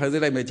ရုပ်လို့ဖန်ဆ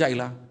င်းလိုက်မယ်ကြိုက်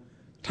လား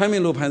ထိုင်းမ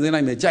င်းလို့ဖန်ဆင်း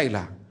လိုက်မယ်ကြိုက်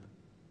လား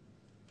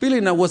ပိဋိ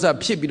နာဝဆ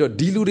ဖြစ်ပြီးတော့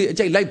ဒီလူတွေအ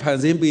ကြိုက်လိုက်ဖန်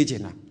ဆင်းပေးချ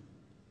င်တာ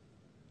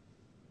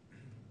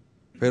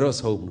ဘယ်တော့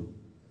ဆုံးမလို့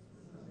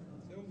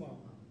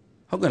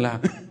ဟုတ်ကဲ့လား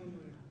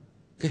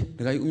ကဲဒ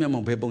ကာကြီးဦးမြတ်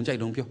မောင်ဘယ်ပုံကြိုက်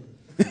တော့ပြော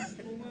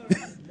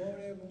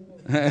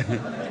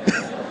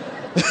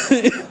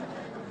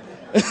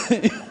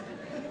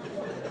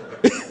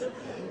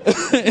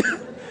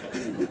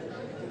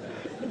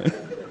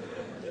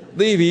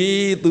သိပြီ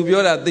သူ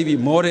ပြောတာသိပြီ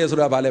မောတယ်ဆို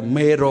တာဗာလဲ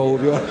မဲတော်ကို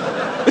ပြော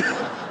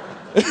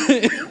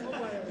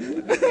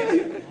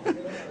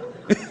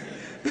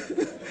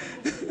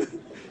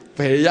ဘ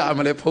ယ်ရမ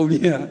လဲဖုန်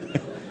ကြီး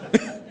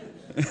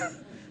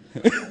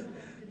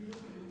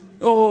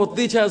အိုး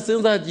တေချာစ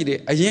ဉ်းစားကြည့်တယ်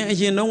အ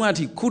ရင်တုန်းကအ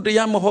ထိခုတ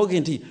ရားမဟောခ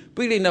င်ထိ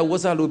ပိဋိနာဝ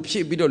ဆလို့ဖြ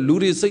စ်ပြီးတော့လူ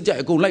တွေစိတ်ကြ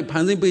အကုန်လိုက်ဖ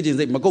န်ဆင်းပေးခြင်း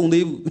စိတ်မကုန်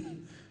သေးဘူး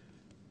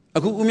အ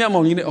ခုဦးမြတ်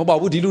မောင်ကြီးနဲ့ဟောပါ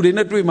ဘူးဒီလူတွေ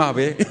နဲ့တွေ့မှာ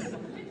ပဲ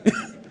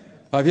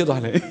ဘာဖြစ်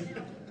သွားလဲ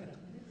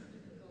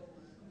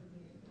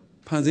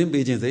ဖန်ဆင်း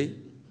ပေးခြင်းစိတ်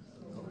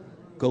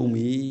ကုန်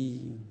ပြီ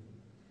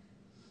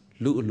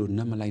လူအလိုန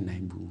တ်မလိုက်နို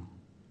င်ဘူး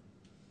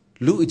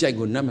လူအကြိုက်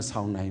ကိုနတ်မ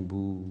ဆောင်နိုင်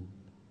ဘူး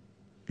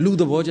လူ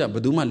သဘောကျဘ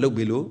ယ်သူမှလုပ်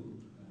ပြီလို့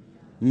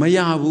မရ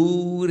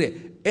ဘူးတဲ့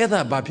အဲ့ဒါ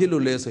ဘာဖြစ်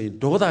လို့လဲဆိုရင်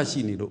ဒေါသရှိ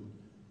နေလို့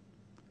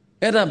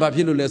အဲ့ဒါဘာဖြ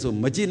စ်လို့လဲဆို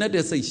မကျေနပ်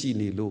တဲ့စိတ်ရှိ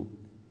နေလို့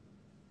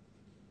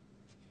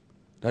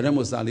ဒါကြောင့်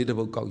မို့စာလေးတစ်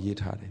ပုဒ်ကောက်ရေး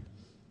ထားတယ်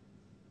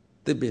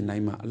တစ်ပင်တို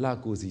င်းမှာအလှ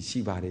ကိုစီရှိ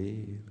ပါတယ်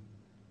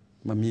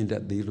မမြင်တ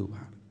တ်သေးလို့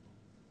ပါ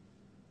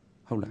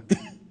ဟုတ်လား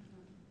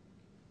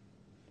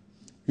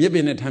မြစ်ပ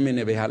င်နဲ့ထမ်းပင်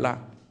နဲ့ပဲဟာလား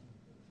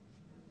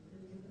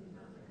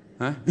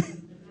ဟမ်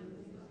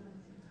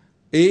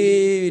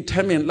အေးထ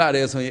မ်းပင်လှတ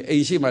ယ်ဆိုရင်အိ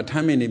မ်ရှိမှထ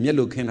မ်းပင်နေမျက်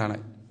လို့ခင်းထားလို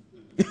က်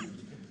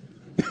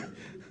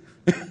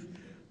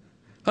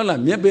ဟုတ်လား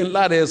မြက်ပင်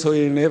လှတယ်ဆိုရ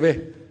င်လည်းပဲ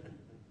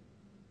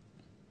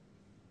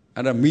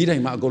အဲ့ဒါမီးတို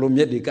င်းမှာအကုန်လုံး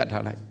မြက်တွေကတ်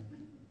ထားလိုက်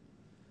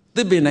တ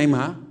စ်ပင်တိုင်း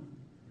မှာ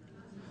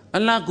အ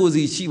လားကို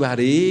စီရှိပါ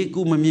တယ်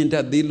ကိုမမြင်တ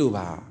တ်သေးလို့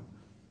ပါ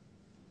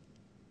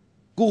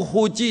ကို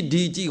ဟိုကြည့်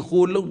ဒီကြည့်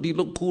ဟိုလုတ်ဒီ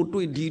လုတ်ခို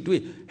တွေ့ဒီ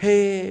တွေ့ဟဲ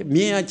မြ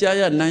င်ရကြား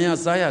ရနားရ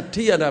စားရ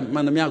ထိရတာမှ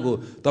န်သမျှကို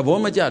သဘော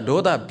မကျဒေါ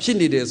သဖြစ်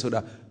နေတယ်ဆိုတာ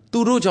သူ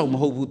တို့ကြောင့်မ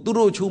ဟုတ်ဘူးသူ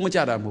တို့ချိုးမကြ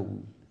တာမဟုတ်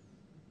ဘူး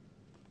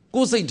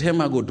ကိုယ်စိတ်ထဲ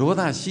မှာကိုဒေါ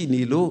သရှိ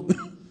နေလို့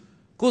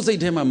ကိုယ်စိတ်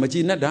ထဲမှာမ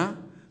ကျေနပ်တာ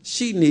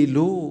ရှိနေ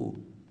လို့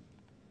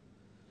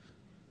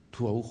သူ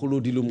ကဟိုလို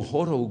ဒီလိုမ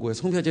ဟောတော့ဘူးကွယ်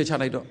ဆုံးဖြတ်ချက်ချ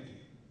လိုက်တော့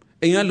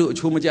အိမ်ကလူအ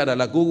ချိုးမကြတာ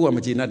လားကိုကမ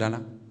ကျေနပ်တာ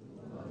လား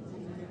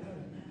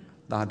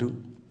သာဓု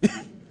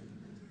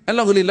အဲ့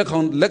လောက်ကလေးလက်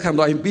ခံ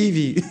သွားရင်ပြီး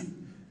ပြီ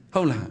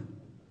ဟုတ်လား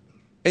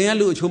အိမ်က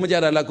လူအချိုးမကြ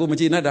တာလားကိုမ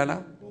ကျေနပ်တာ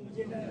လား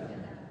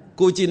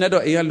ကိုကျေနပ်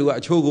တော့အိမ်ကလူက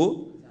အချိုးကို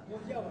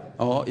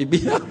ဩအ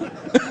ပြီး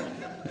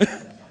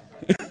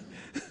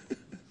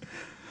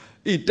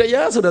ဤတ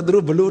ရားဆိုတာသူ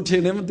တို့ဘလို့ထ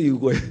င်လဲမသိ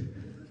ဘူးကွယ်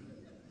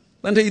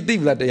တန်ထိပ်သိ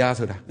ပလားတရား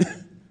ဆိုတာ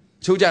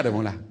ချိုးကြတယ်မ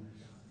ဟုတ်လား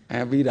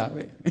ပြီးတာ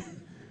ပဲ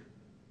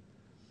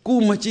ကို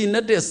မကြည်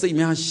နဲ့တဲ့စိတ်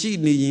များရှိ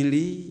နေရင်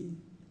လေ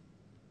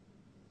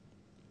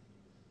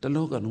တ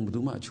လောကလုံးဘယ်သူ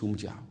မှအချိုးမ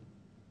ကြဘူး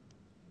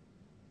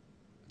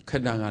ခ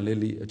က်တာကလည်း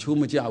လေအချိုး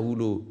မကြဘူး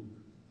လို့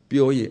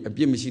ပြောရင်အ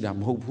ပြစ်မရှိတာ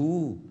မဟုတ်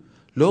ဘူး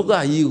လောက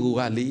ကြီး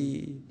ကလေ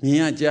မြင်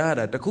ရကြားရ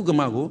တာတခုက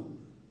မှကို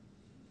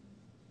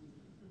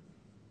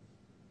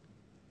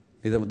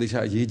ဒါမှသေချာ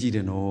အရေးကြီးတ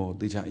ယ်နော်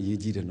သေချာအရေး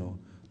ကြီးတယ်နော်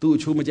tu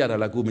chu ma jara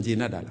la ku ma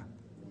jina da la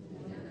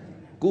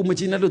ku ma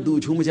jina lo tu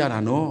chu ma jara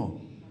no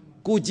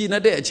ku jina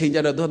de a chain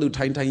jara tu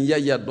thai thai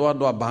ya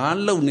twa ba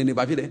lou ne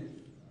ba phit de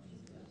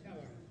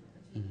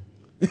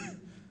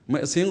ma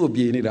asin ko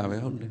pie ni da be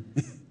ဟုတ်တယ်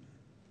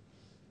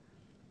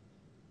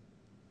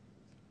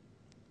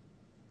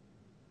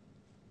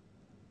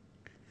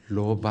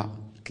လောဘ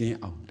ကင်း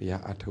အောင်တ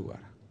ရားအထုတ်ရ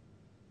တာ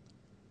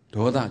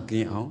ဒေါသက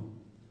င်းအောင်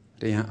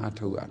တရားအ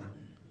ထုတ်ရတာ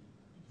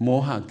မော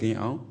ဟကင်း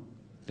အောင်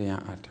တ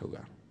ရားအထုတ်ရ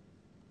တာ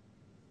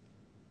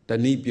တ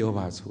နည်းပြော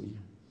ပါဆိုရ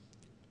င်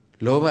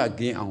လောဘ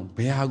ကင်းအောင်ဘ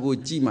ယ်ဟာကို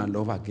ကြည့်မှ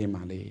လောဘကင်း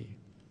မှာလဲ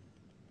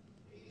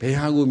ဘယ်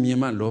ဟာကိုမြင်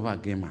မှလောဘ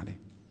ကင်းမှာလဲ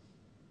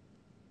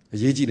အ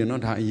ရေးကြီးတယ်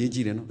နော်ဒါအရေး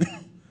ကြီးတယ်နော်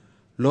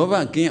လောဘ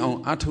ကင်းအောင်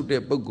အထုတ်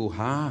တဲ့ပုဂ္ဂိုလ်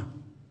ဟာ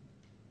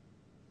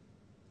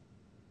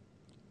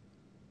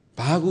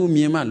ဘာကိုမြ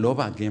င်မှလော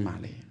ဘကင်းပါ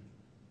လဲ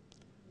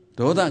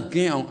ဒေါသက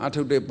င်းအောင်အ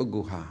ထုတ်တဲ့ပုဂ္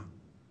ဂိုလ်ဟာ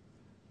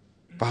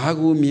ဘာ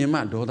ကိုမြင်မှ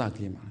ဒေါသက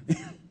င်းပါလဲ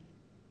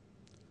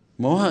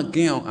မောဟက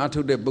င်းအောင်အ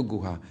ထုတ်တဲ့ပုဂ္ဂို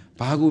လ်ဟာ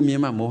ဘာကိုမြင်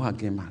မှမောဟ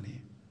ကင်းပါလဲ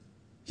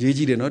ရေးကြ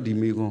ည့်တယ်နော်ဒီ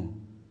မိကွန်း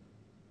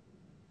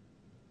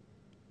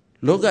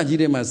လောကကြီး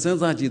ထဲမှာစဉ်း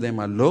စားကြည့်တဲ့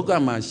မှာလောက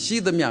မှာရှိ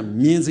သမျှ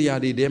မြင်စရာ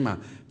တွေထဲမှာ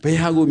ဘယ်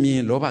ဟာကိုမြင်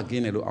လောဘက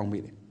င်းတယ်လို့အောက်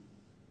မေ့တယ်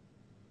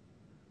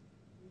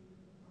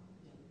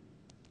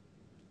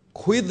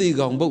ခွေးသေး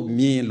ကောင်ပုတ်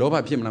မြင်လောဘ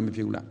ဖြစ်မလားမဖြ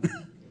စ်ဘူးလား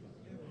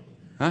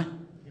ဟမ်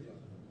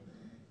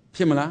ဖြ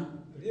စ်မလား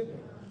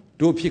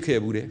တို့ဖြစ်ခဲ့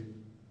ဘူးတဲ့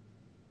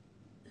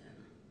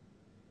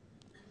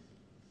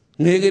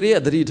ငယ်ကလေးက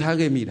သတိထား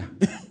ခဲ့မိတာ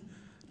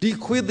ဒီ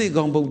ခွေးသေး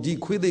ကောင်ပုတ်ကြီး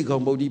ခွေးသေးကော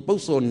င်ပုတ်ကြီးပု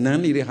တ်စော်န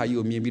န်းနေတဲ့ဟာကြီး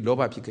ကိုမြင်ပြီးလော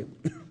ဘဖြစ်ခဲ့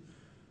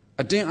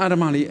အတင်းအာရ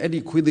မလေးအဲ့ဒီ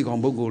ခွေးသေးကော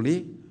င်ပုတ်ကိုလေ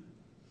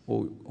ဟို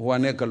ဟာ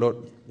နဲ့ကလော့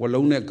ဝ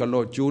လုံးနဲ့က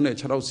လော့ကျိုးနဲ့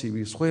6တော့စီ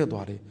ပြီးဆွဲ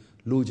သွားတယ်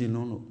လိုချင်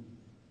လုံးလို့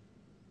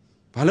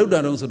ဘာလို့တာ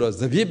တော့ဆိုတော့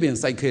သပြစ်ပင်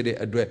စိုက်ခဲ့တဲ့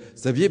အတွက်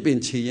သပြစ်ပင်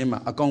ခြေရင်းမှာ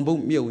အကောင်ပုတ်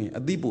မြုပ်ရင်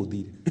အသီးပို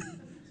သေးတယ်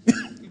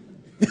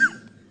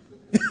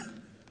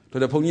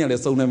တို့တဲ့ဘုန်းကြီးကလ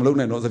ည်းစုံတယ်မလုံး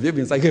နဲ့တော့သပြစ်ပ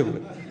င်စိုက်ခဲ့ဘူး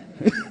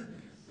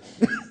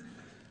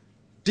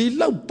ဒီ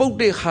လောက်ပုတ်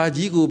တဲ့ဟာ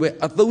ကြီးကိုပဲ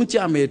အသုံးကျ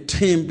မယ်ထ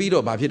င်ပြီး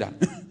တော့ဘာဖြစ်တာ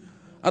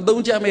အ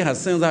သုံးကျမယ်ဟာ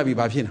စဉ်းစားပြီး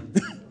ဘာဖြစ်တာ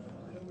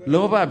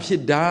လောဘဖြ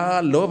စ်တာ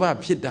လောဘ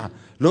ဖြစ်တာ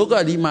လောက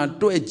ဒီမှာ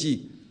တွေ့ကြည့်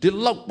ဒီ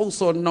လောက်ပုတ်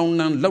စော်နောင်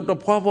နံလောက်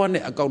တော့ဖွားဖွား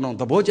နဲ့အကောင်တောင်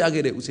သဘောကျ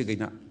ခဲ့တဲ့ဥစိကိ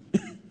န်းက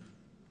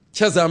ချ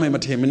က်စားမယ်မ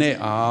ထင်မနဲ့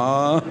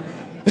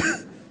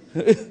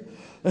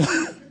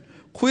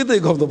ခွေး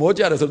သေးကောင်သဘော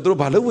ကျတယ်ဆိုတော့သူတို့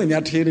ဘာလို့ဝင်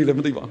များထင်းနေလဲမ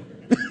သိပါ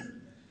ဘူး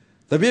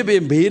တပြည့်ပ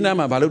င်ဘေးနား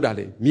မှာဘာလို့တာ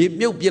လဲမြေ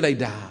မြုပ်ပြစ်လိုက်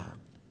တာ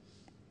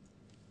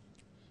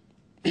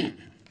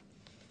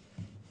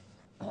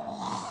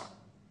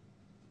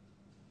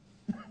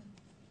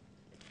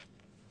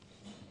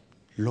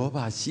လောဘ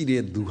ရှိ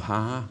တဲ့သူဟာ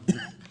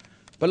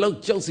ဘလောက်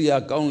ကြောက်စရာ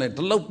ကောင်းလဲ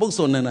ဒီလောက်ပုတ်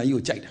စော်နန္ဒာကြီး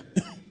ကိုကြိုက်တာ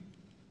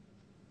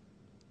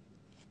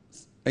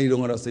အဲ့ဒီ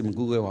တော့ကတော့စိတ်မ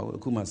ကူးခဲ့ပါဘူး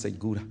အခုမှစိတ်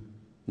ကူးတာ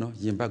နော်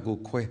ရင်ဘတ်ကို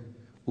ခွဲ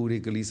ဦးရီ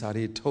ကလေးစား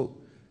တွေထုတ်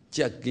ကြ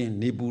က်ကင်း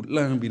နေပူ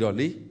လှမ်းပြီးတော့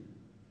လေ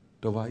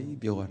တော်ပါကြီး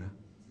ပြောရတာ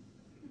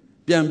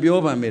ပြန်ပြော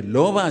ပါမယ်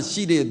လောဘ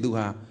ရှိတဲ့သူ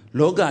ဟာ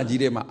လောကကြီး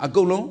ထဲမှာအ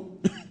ကုန်လုံး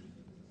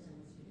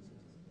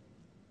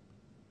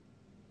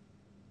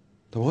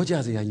သဘောကျ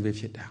စရာကြီးပဲ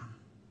ဖြစ်တာ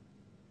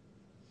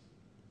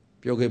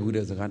ပြောခဲ့ဘူး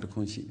တဲ့စကားတစ်ခု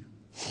ရှိတယ်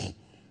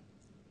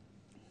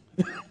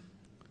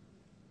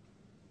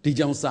ဒီ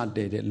ကြောင့်စ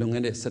တဲ့လွန်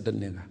ခဲ့တဲ့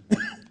17နှစ်က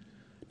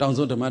တောင်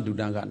စွန်းဓမ္မဒု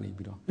တကနေ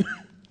ပြီးတော့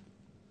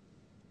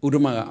ဥဒ္ဓ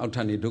မကအောက်ထ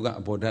ပ်နေဒုက္ခ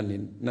အဘောဓာတ်နေ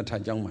နှစ်ထ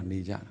ပ်ကျောင်းမှာနေ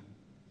ကြတာ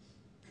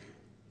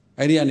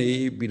အဲ့ဒီကနေ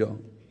ပြီးတော့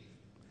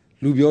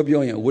လူပြော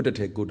ရင်အဝတ်တစ်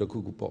ထည်ကိုတစ်ခု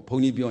ခုပေါ့ဘု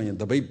န်းကြီးပြောရင်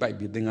တပိတ်ပိုက်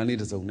ပြီးသင်္ကန်းလေး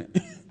တစ်စုံနဲ့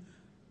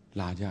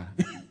လာကြတာ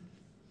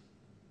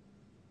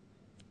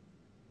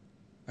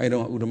အဲ့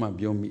တော့ဥဒ္ဓမ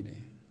ပြောမိတ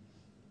ယ်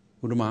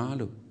ဥဒ္ဓမ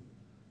လို့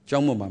ကျော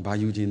င်းပေါ်မှာဘာ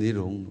ယူခြင်းသေး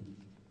တုံးလို့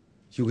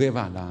ယူခဲ့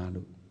ပါလား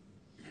လို့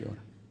ပြော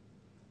တာ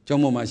ကျော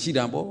င်းပေါ်မှာရှိ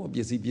တာပေါ့ပ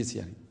စ္စည်းရတ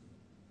ယ်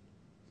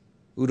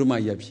ဥဒ္ဓမ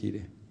ရဖြေတ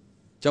ယ်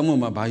ကျောင်းပေါ်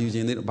မှာဘာယူခြ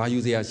င်းသေးဘာယူ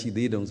စရာရှိ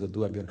သေးတုံးဆိုသူ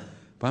ကပြောတာ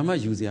ဘာမှ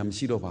ယူစရာမ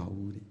ရှိတော့ပါ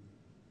ဘူးတဲ့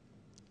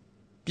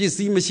ပစ္စ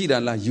ည်းမရှိတာ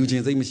လားယူခြ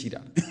င်းစိတ်မရှိ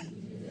တာ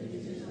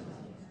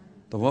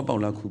သဘောပေါ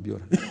က်လားခုပြော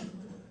တာ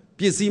ပ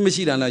စ္စည်းမ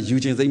ရှိတာလားယူ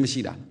ခြင်းစိတ်မရှိ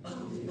တာ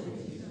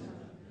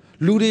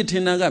လူတွေထ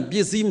င်တာကပ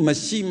စ္စည်းမ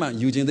ရှိမှ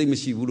ယူခြင်းစိတ်မ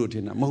ရှိဘူးလို့ထ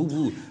င်တာမဟုတ်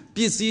ဘူးပ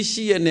စ္စည်း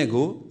ရှိရတဲ့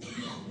ကို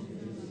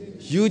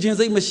ယူခြင်း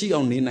စိတ်မရှိ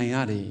အောင်နေနိုင်ရ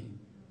တယ်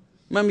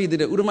မှတ်မိတဲ့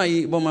ဥဒ္ဓမ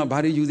ကြီးအပေါ်မှာဘာ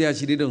တွေယူစရာ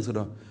ရှိသေးတုံးဆို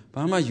တော့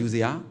ဘာမှယူစ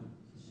ရာ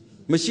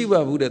မရှိပါ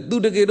ဘူးတဲ့သူ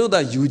တကယ်တော့သာ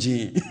ယူခြ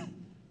င်း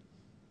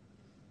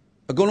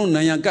အကုန်လုံး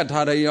နိုင်ရန်ကတ်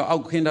ထားတယ်ရောအော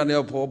က်ခင်းထားတယ်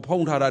ရော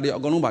ဖုံးထားတာတွေအ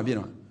ကုန်လုံးဘာဖြစ်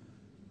တော့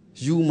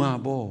ယူမှာ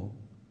ပေါ့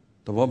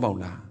သဘောပေါက်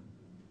လား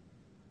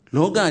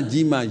လောက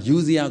ကြီးမှာယူ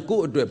စရာကို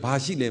ယ့်အတွက်ဘာ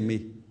ရှိလဲ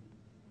မေး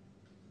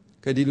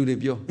ခဲ့ဒီလူတွေ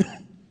ပြော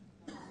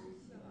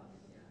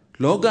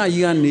လောက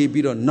ကြီးကနေ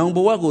ပြီးတော့နောင်ဘ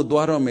ဝကို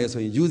သွားတော့မယ်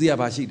ဆိုရင်ယူစရာ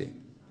ဘာရှိတယ်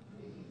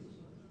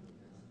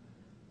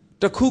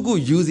တခုခု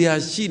ယူစရာ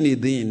ရှိနေ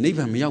သေးရင်နိဗ္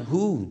ဗာန်မရောက်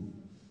ဘူး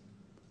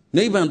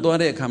နိဗ္ဗာန်သွား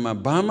တဲ့အခါမှာ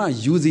ဘာမှ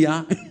ယူစရာ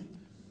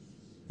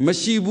မ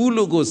ရှိဘူး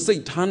လို့ကိုစိ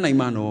တ်ထားနိုင်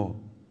မှာနော်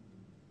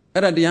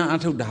အဲ့ဒါတရားအ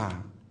ထုတ်တာ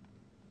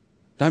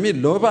ဒါမြစ်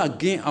လောဘ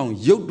ကင်းအောင်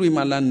ရုပ်တွေ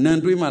မှလားနံ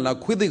တွေးမှလား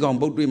ခွေးသိကောင်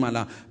ပုတ်တွေမှ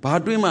လားဘာ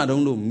တွေးမှ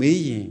တုံးလို့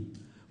မေးရင်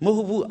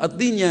Mohu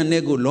Athenian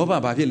nego loba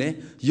bavile,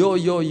 yo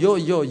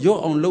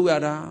on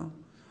logara.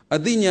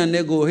 Athenian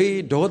nego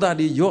hey,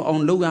 dodadi, yo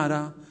on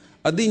logara.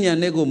 Athenian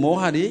nego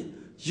mohadi,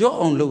 yo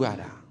on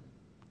logara.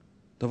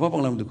 The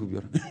Vapalam de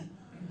Kubur.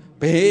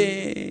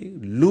 Be,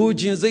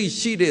 Lujinze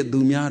shide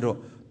dumiado,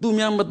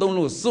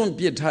 Dumiamadono, son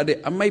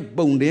pietade, a my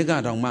bone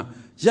dega dama,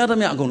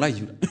 Yadamia gon like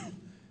you.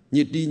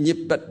 Niti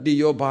nipet di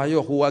yo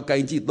bayo, who are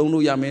kainji, don't know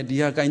yame,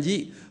 dia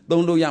kainji.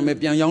 Don't do yame,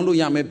 piano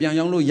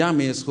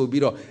yame, so be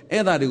do,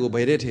 and that go by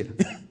it.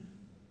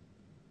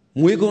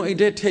 We go a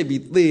dead heavy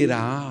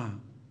there.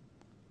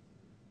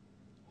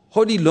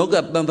 Hodi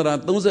loga, Tandra,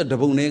 those at the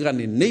bonega,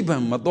 neighbor,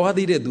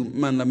 Matoadi do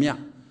Manamia.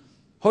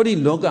 Hodi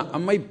loga, a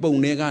my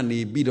bonega,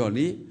 ni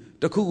bidoli,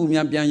 the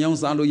Kugumia Pian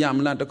Salo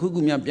Yamla, the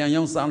Kugumia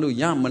Pian Salo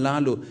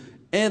Yamalalo,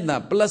 and the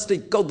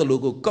plastic coat the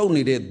logo,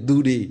 counted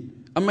duty.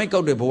 I make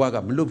out the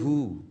boaga, look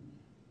who.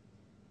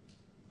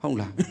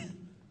 Hola.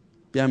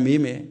 Pian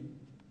me.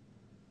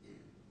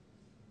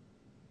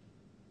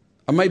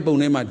 A my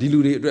bonema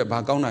deluded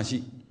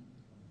Bacaunashi.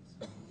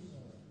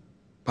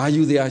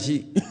 Bayu the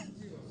Ashi.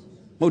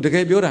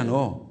 Motake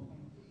Biorano.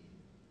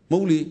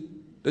 Moli,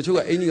 the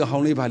sugar any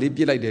honey valley,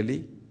 be like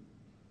Delhi.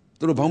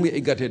 To the bomb, it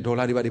got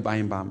 $1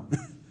 by Bam.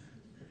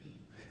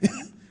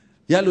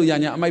 Yalu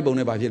Yana, my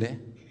bone by Vile.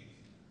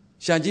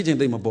 Shaji and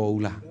them a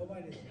bowla.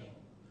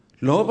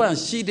 Loba,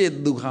 she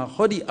did do her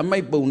hodi, a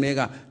my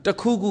bonega, the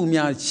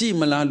Kugumia, she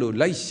malalo,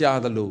 like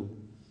Shadalo.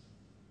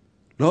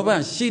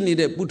 Loba, she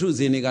needed Putu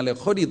Zenigale,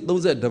 hodi,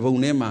 those at the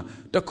bonema,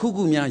 the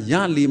Kugumia,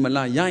 Yali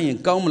Mala, Yan,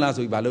 Kaumalas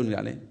with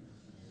Balonale.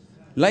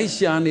 Like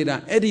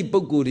Shanida, Eddie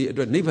Bogudi, it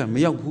was never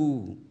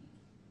Miaku.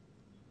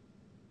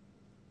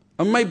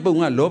 A my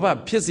bonga,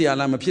 Loba,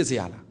 Pisiala,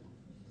 Mapisiala.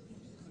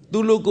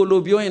 Do loco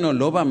lobioino,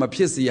 Loba,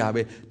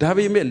 Mapisiabe,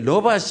 Davi me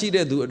Loba, she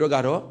did do a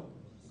drogado.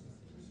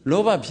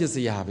 Loba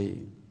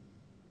Pisiabe.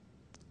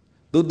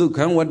 Do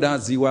come what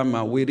does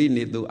Ziwama, weary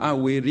need do, I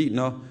weary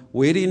no,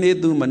 weary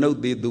need do,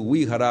 Manote do,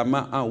 we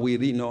harama, I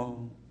weary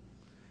no.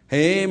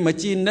 Hey,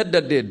 Machina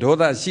de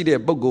Doda, she de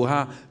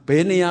Bogoha,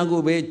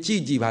 Peniago,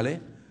 Chiji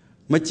Vale,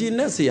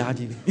 Machina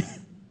Siaji,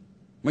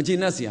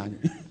 Machina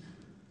Siaji.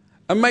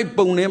 A my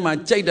bone, my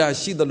chida,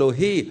 she the low,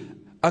 hey,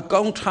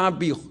 account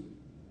happy.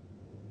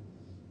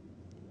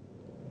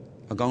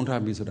 Account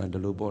happy so that the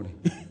low body.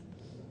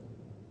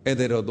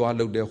 Either do I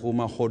look the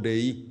Homa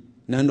Hodei,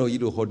 Nano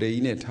Ido Hodei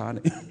in a tarn.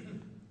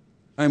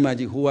 I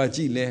imagine who are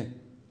Chile,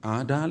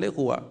 Adale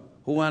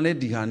who are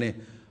Lady Hane,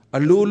 a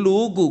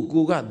low go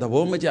the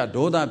Womaja,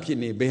 Doda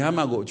Pini,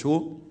 Behama go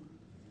cho,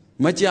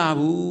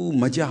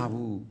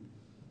 Majabu.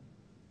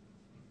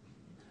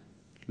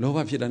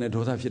 Lova Fidan and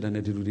Doda Fidan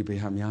to do the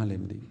Behamia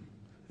Lemdi.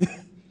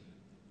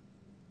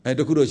 I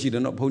do kudo she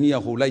did not pony a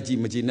whole like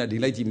Magina, the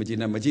lady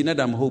Magina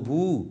dam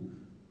hope.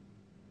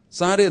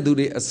 Sare do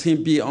the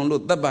simpi on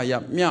look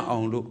tabaya, mea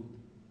on look.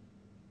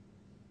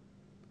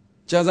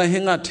 Jaza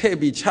henga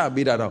tebi cha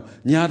bidado,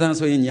 Nyadan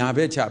so in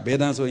Yabecha,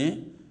 Bedan so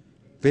in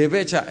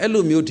Bebecha,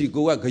 Elumuti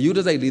go a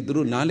Kayuda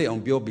through Nale on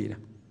Biobida.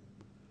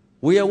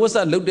 We are was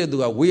a look at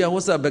do a we are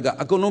was a beggar,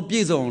 a cono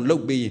piece on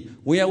look be,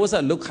 we are was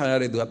a look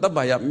higher do a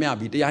tabaya mea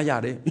be the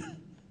ayade.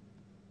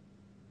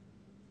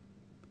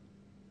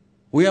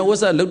 We are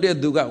was a look at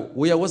Duga,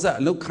 we are was a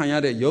look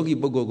higher Yogi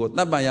Bogogo,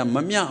 tabaya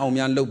mamia on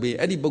Yan Lobe,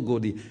 Eddie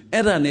Bogodi,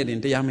 Era Ned in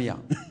Tayamia.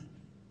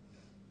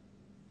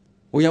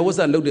 We are was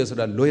a look at so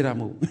that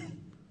Loiramu.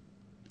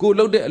 Go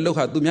load it, look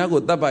at Dumiago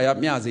Tabaya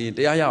Miazi,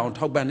 Taya on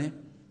top banner.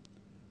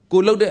 Go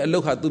load it,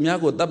 look at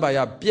Dumiago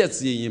Tabaya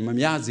Piazzi,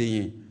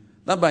 Mamiazi,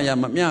 Tabaya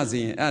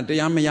Mamiazi, and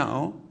Tayamia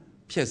on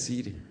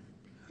Piazzi.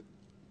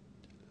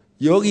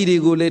 Yogi de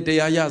go let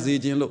Tayazi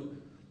Jinlo.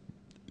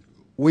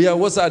 We are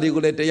was a de go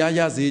let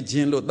Tayazi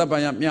Jinlo,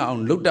 Tabaya Mia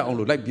on look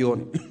down like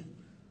Bioni.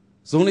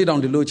 Zonly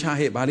down the low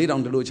chahe, Bali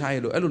down the low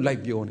chahe, I look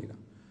like Bioni.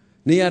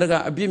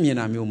 Nearaga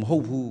Abimianamium,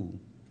 hope.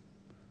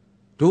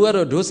 Do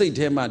a dosage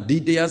tema,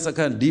 detail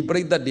second, deep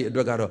break that the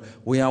Dragaro.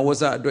 We are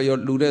was at your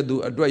Luda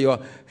do a your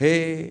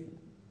hey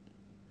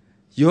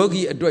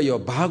Yogi at your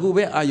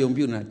Bagube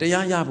Ayombuna,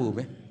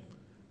 Tayayabu.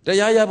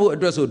 Tayayabu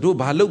address do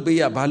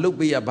Balubia,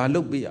 Balubia,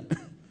 Balubia.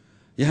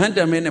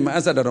 Yahanta men and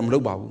Asadam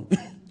Lobabu.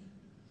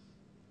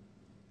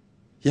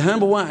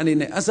 Yahamba one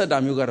in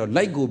Asadam you got a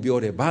like go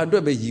biore,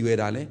 Badube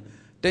Yuerale,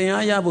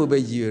 Tayayabu be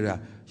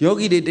Yura.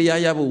 Yogi de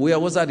Tayayabu, where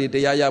was at the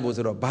Tayayabu,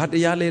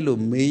 Batayale lo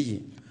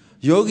me.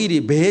 Yogi di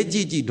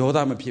Beji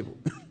Doda my people.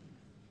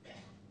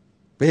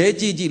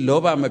 Beji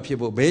Loba my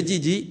people,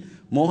 Beji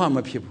Moha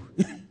my people.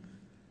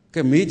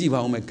 Kameji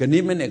Baume,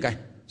 Kaniman a guy.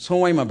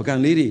 So I'm a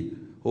Bagan lady,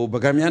 who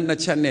Bagamian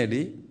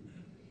Nachanedi.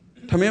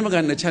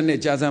 Tamagan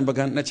Nachane Jazan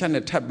Bagan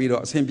Nachane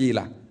Tabido,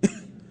 Sembila.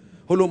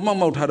 Holo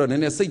Mamma Tadon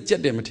and a say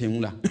jet them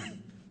timula.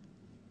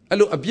 I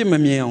look a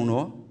bimamian,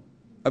 no?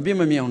 A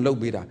bimamian low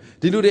bida.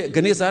 Did you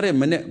Ganesare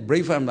Manet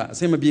brave family,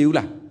 same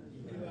Bula?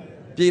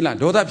 Pila,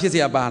 Doda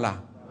Pisia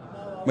Bala.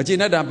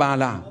 Magina da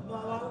Bala.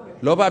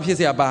 Loba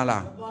Pisia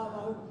Bala.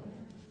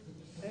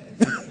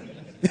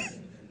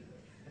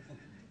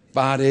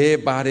 Bare,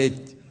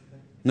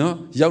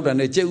 no, Yaudan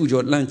a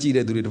Jeujo Lanchi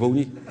de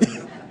Dudoni.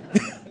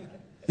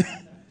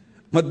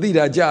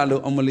 Matida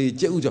Jalo, Omali,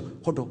 Jeujo,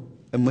 Hoto,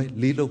 and my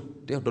Lilo,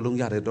 they have the long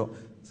yard,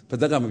 but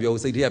that I'm your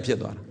city of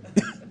Piedon.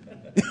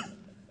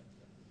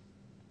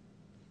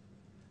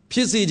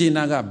 Pisi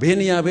Naga,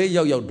 Benia Bay,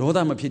 your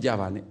daughter,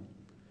 Mapijavani.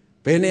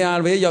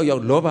 Benia Bay, your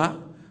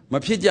Loba,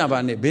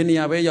 Mapijavani,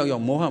 Benia Bay, your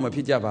Moha,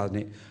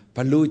 Mapijavani,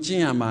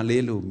 Paluchia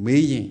Malelu,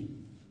 Meyin.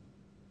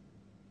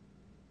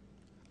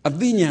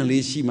 Adinian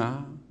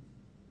Lishima,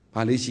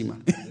 Palishima.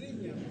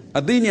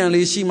 Adinian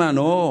Lishima,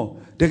 no.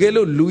 The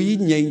Gelo Louis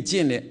Yang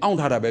Jine, Aunt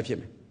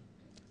Hadabe.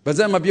 But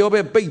then my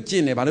Biobe Big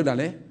Jine,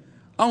 Baludale.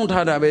 Aunt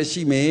Hadabe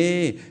she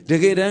may. The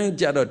Gadan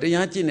Jado, the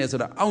Yachine, so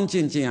the Aunt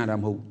Jinjianam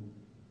who.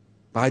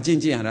 By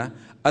Jinjiana,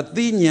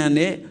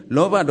 Atheniane,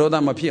 Loba Doda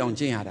Mapi on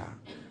Jinada.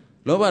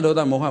 Loba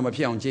Doda Moha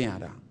Mapi on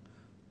Jinada.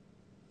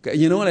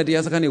 You know, like the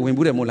Asakani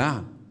Wimbude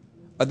Mula.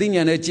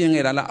 Atheniane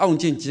Jingera, Aunt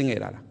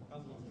Jinjingera.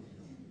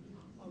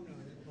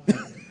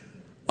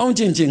 Aunt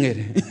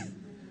Jinjingere.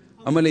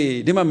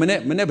 Amali, Dima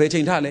Mene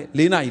Betintale,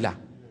 Lina Ila.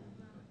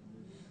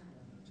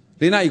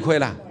 Lina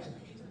Iquela,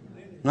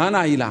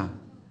 Nana Ila,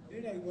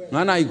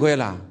 Nana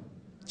Iquela,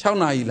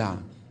 Chauna Ila,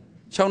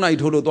 Chauna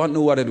Tolo don't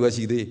know what it was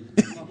either.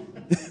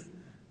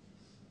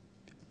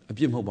 A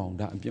Pim Hobon,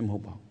 that Pim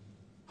Hobon.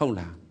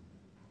 Hola.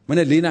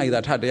 When Lina is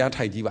that had their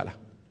Taijibala.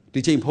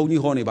 The chain pony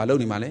honey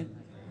baloni male.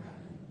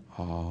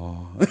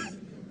 Oh,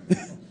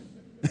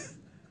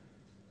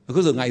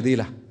 because of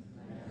Naidila.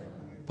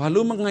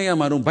 Palumangaya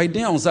Marum, by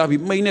down Savi,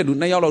 may not do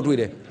Nayalo with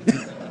it.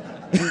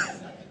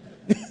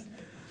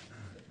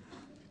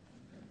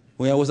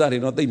 Where was that?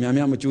 Not the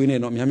Yamama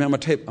Juine, or Yamama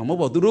tape. I'm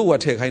about to do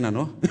what take I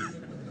know.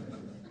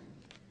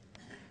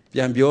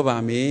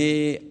 Yambiova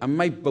me, I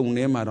might bone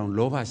name around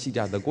Lova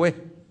Sita the Quay.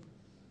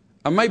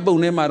 I might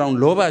bone name around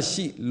Lova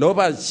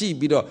she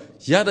bido,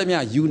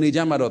 Yadamia,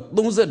 Unijamado,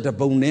 those at the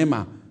bone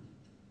name.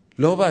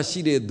 Lova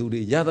she did do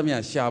the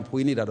Yadamia sharp,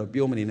 we need out of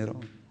Bioman in it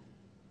all.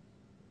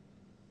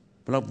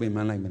 Block me,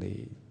 man, like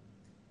me.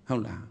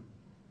 Hola.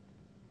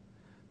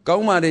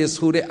 Gauma de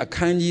Sude, a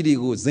kanji di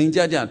go,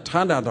 Zinjaja,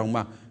 Tanda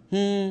Doma.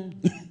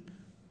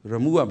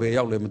 Remove a bay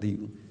out lemity.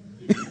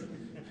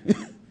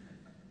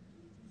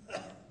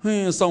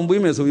 Some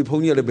women so we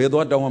pony the bed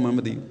or down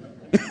Mamadi.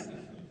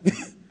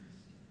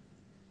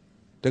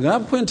 The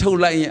gap went to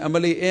lie,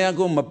 Amali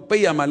Ago,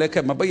 Mapaya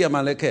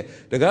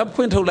Maleke, the gap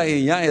went to lie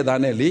in Yaya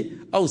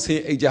Danelli, I'll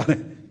say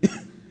Ajane.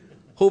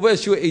 Hover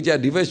sure Aja,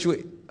 diverse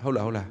you.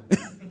 Hola.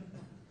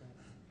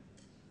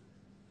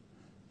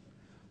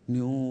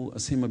 No, a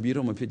same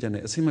biro, my pigeon,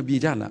 a same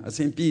bijana, a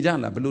same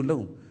pijana, blue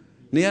low.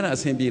 Near a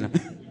same bina.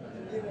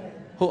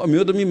 Oh, a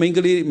mutami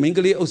mingly,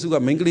 Osuga,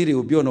 mingly,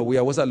 Biono, we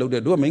was a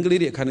loaded door,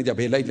 mingly, a canada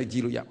bay like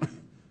Giluya.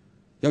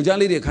 Young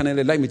Jolly, a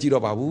canada like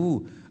Mijiro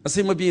Babu, a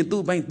same being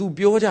two by two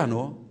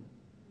Biojano.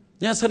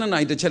 Yes, and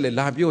I the chele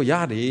labio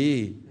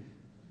yadi.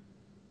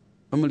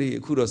 Emily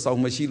could have saw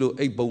Machilo,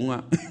 a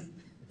bona.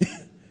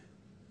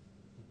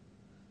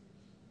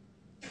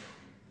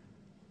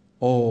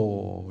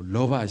 Oh,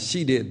 Lova,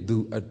 she did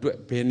do a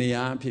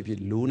penia, pipi,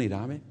 loony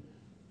dame.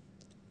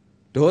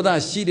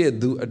 Doda, she did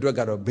do a drug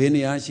out of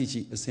Benia,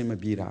 she a same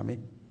birame.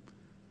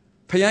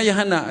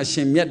 Payahana, a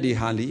shame yet the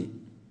Hali.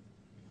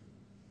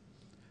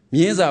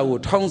 Mieza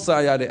would town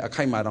saya de a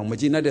kaimara,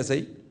 Magina de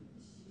say.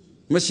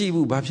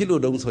 Mashibu, Bapilo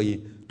don't say.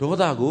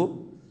 Doda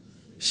go.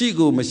 She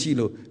go,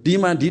 Machilo.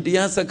 Dima did the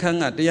answer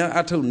kanga, the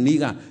ato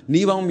niga,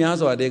 Niva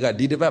Miazo adega,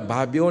 did about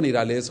Babioni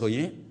rales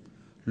hoye.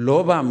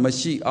 Loba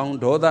mashi on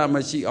Doda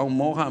mashi on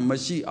Moha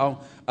mashi on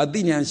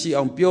Adinian she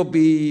on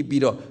Piobi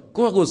bido.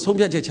 Go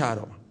Sombia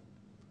Charo.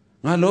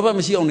 I Loba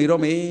mashi on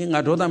Nirome,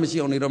 I Doda mashi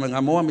on Nirome,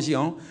 I Moha mashi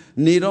on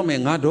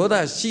Nirome, I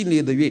Doda she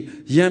need the way,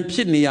 Yam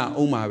Pinia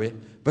Omawe,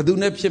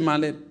 Badune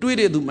Pimale,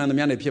 Tweede do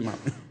Manamiane Pima.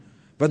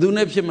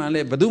 Badune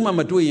Pimale, Baduma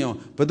Matuion,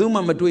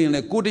 Baduma Matuion,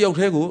 a good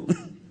Yotego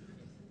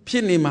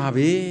Pini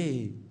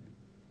Mabe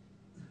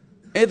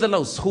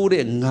Edalo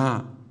Sode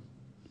Nga.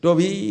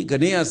 Dobi,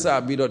 Ganea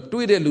Sabido,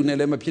 Tweede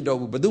Lunele Mapido,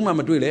 Baduma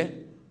Matuile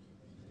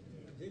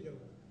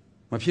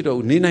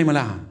Mapido, Nina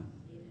Mala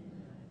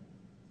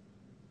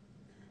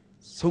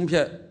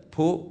Sompia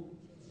Po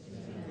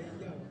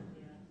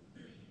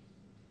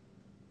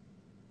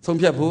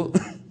Sompia Po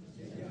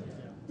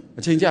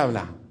a change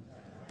avla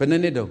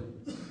Benedo.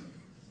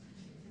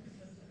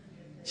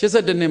 She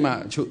said the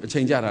name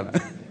change ara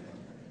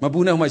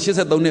Mabuna, she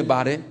said don't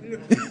body.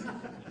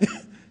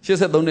 She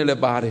said don't let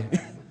body.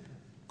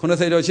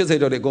 Conasado, she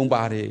said, they go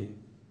body.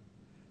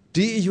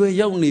 D. You a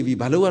young navy,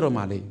 Balua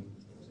Romali.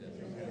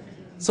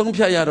 Some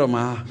Pia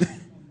Roma.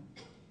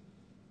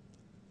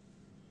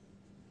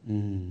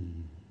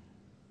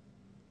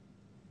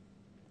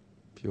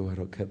 Pure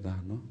Rocetta,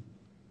 no?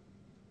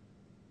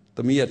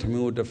 The Mia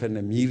Tamu defend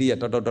Amelia,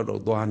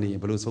 Doani,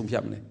 Blue Some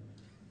Piamne.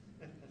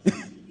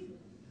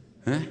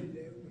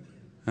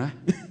 Huh?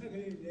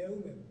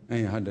 I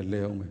had the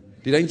Leo.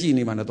 Did I see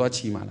him on a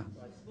Tochimana?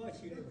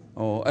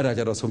 Oh, I don't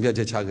know Sombia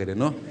Chagere,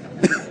 no?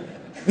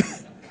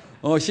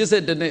 Oh, she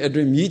said that a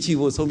dream Yichi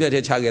was Sombia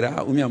Chagera,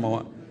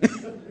 Umiama.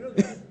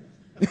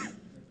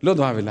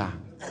 Lodavila.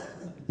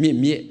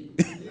 Me.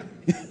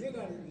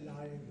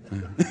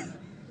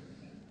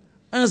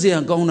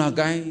 Ansia Gona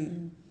Guy,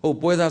 oh,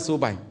 Poesa so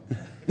by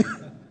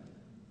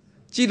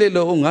Chile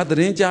lo, not the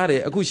range,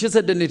 a good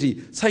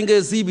identity, Sanga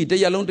Zibi,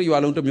 they alone to you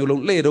alone to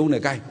Mulon, lay on a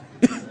guy.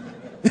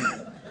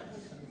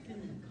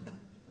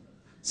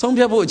 Some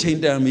people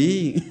change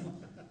me.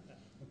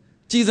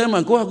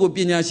 Chizama go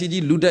Pina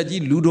Shiji,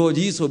 Ludaji,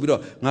 Ludoji, so below,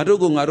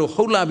 Nadogo, Nado,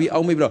 Holabi,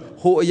 Aumibra,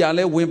 Ho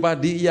Yale, Wimba,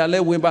 Di Yale,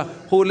 Wimba,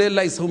 Hole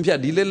like Sompia,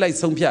 Dile like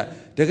Sompia,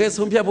 the guest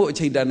Sompia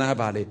change Dana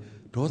Valley.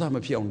 Those are my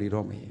only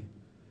Romy.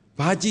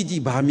 Bajiji,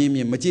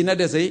 Bami, Machina,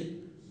 they say.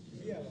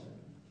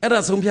 Era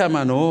Sompia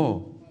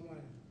Mano.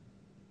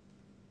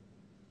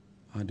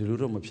 I do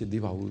room of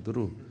Shidiva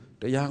Udru.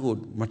 The Yago,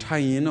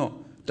 Matayino,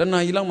 the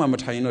Nailama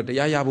Matayino, the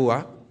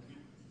Yayabua.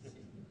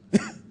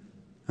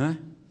 Huh?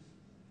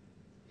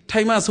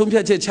 Taima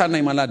Sompia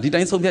Chana Mala, did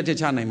I Sompia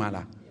Chana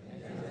Mala?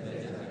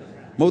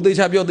 Modi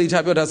Chabio, the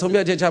Chabio, the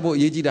Sompia Chabo,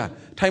 Yejida,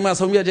 Taima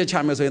Sompia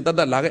Chamas, and that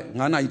Laga,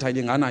 Nana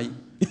Italian Anai.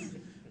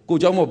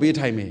 Kujamo be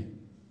time.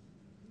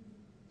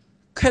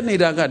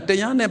 Canada got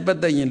Diana,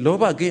 but the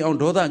Loba gay on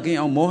Doda gay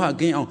on Moha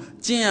gay on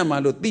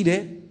Chiamalo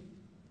Tide.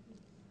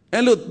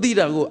 Elo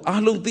Tida go,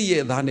 Alum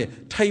Tia Dane,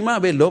 Taima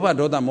be Loba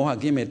Doda Moha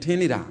game at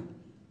Tenida.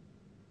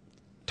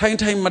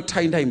 Time,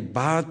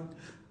 but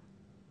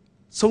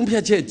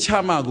Sompia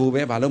Chama go be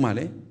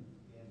Balomale.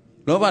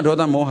 Loba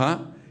Doda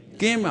Moha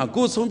game a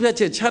good Sompia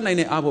Chana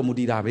in Abo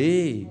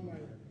Mudidabe.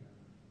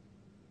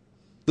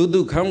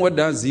 Do come what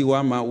does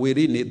Ziwama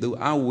weary need to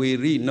our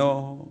weary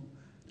no.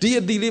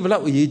 Dear deliver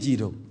up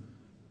Yejido.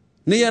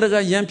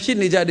 Nearaga Yampin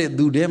Nijade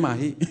do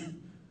demahi.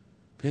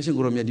 Patient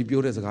Gromia di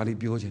Pure as a Gali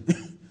Piogen.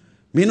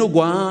 Mino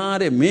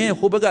guare, me,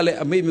 Hobagale,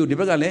 a me,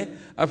 Dibagale,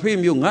 a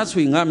frame you not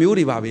swing, a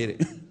muri baby.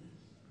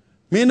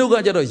 Mino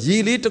Gajado,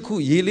 Yili to Ku,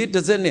 Yili to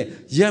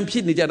Zene,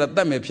 Yampin Nijada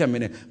Dame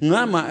Piamene,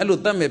 Nama, Elo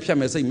Dame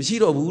Piame say,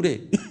 Machiro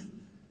Bude.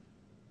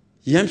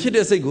 Yampin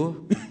de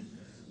Sego.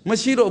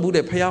 Machiro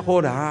Bude Paya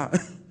Hoda.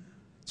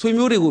 So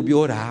Muri will be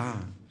order.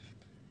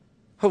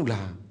 Hola.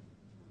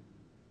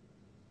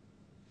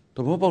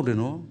 The mobile, you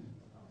know.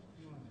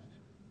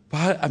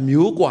 But a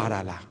mule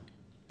guarala.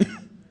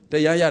 The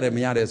Yaya de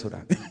Miade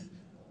Soda.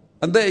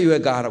 And there you are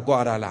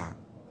guarala.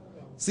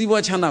 See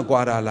what Chana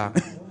guarala.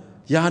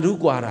 Yadu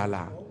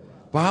guarala.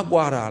 Ba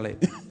guarale.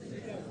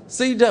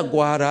 Say that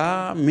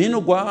guara,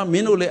 Minogua,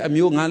 Minole, a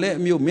mule, Nale,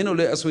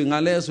 Minole, a swing,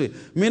 Nale,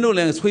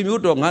 Minole, and swim you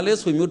to Nale,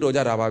 swim you to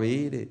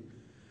Jarababi.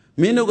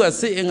 Minoga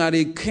saying at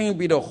the king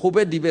biddo,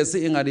 Hobet Dive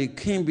saying at the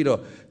king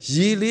biddo,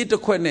 Yili to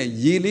Quene,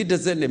 Yili to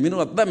send the Mino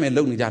of them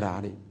alone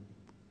Jarari.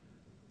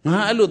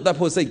 I look that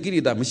for say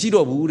Kirida,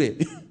 Mashido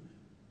Bude.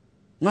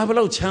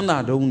 Navalo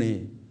Chana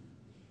Doni.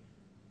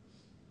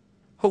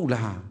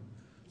 Hola.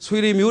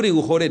 Sweetie Muri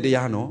who hold it,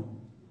 Diano.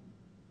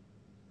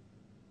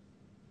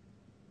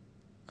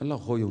 I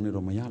love how you need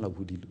on Mayala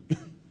Budilu.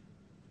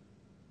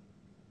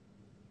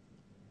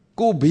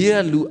 Go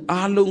beer lu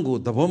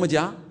alongo, the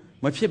Vomaja.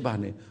 My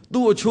Pibane,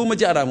 do a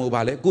chumajara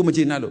mobile, go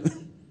machinalo.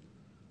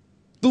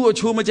 Do a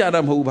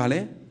chumajara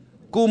mobile,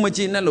 go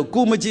machinalo,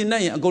 go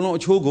machina, go no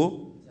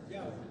chogo,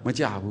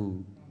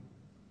 machabu.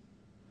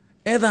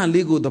 Eda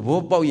ligo the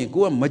boy,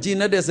 go a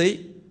machina de say,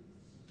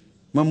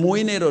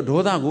 Mamuinero,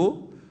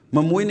 Dodago,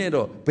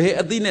 Mamuinero, pay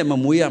a dinner,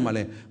 Mamuia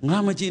male,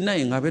 Namachina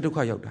in Ave to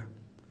Coyota,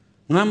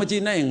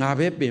 Namachina in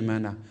Ave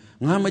Pemana,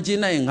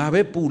 Namachina in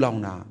Ave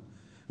Pulana,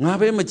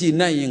 Nave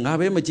machina in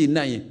Ave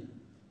machina in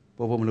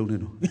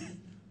Popolino.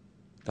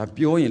 That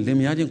pure in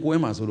Limian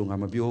Quema so long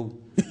I'm a pure.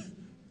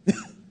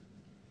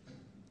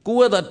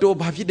 Go that door,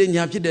 Papi de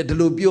Yapi de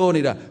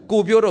Lubionida,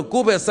 go Bioro,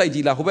 go by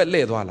Saidila, Hobet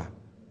Ledwala.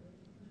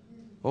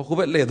 Or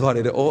Hobet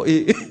Ledwala, or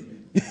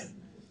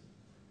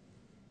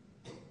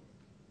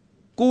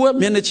go up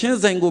many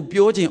chance and go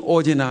Biojin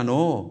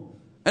Orginano,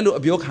 and look a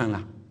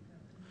Biocana.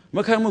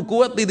 Macamu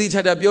go up the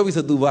Chada Biovis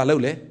to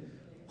Duvalole.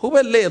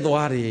 Hobet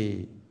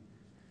Ledwari.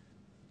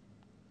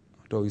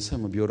 Though is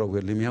some of Bioro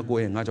will Limia go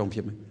and not on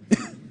Pim.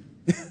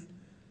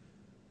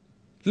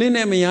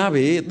 Lene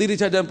Miabe, Lady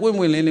Chadam Pum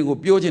will go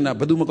Biogina,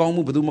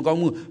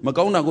 Badumacamu,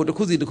 Macona go to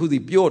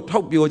Kuzi, pure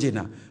top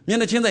Biogina.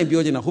 Miana Chenda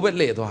Biogina, Hubert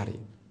lay Dwari.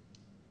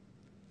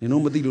 You know,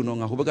 Madilu no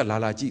Hubaka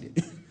Lala G.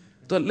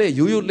 Don't lay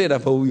you later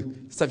for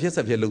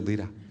Safia look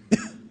dira.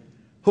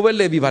 Hubert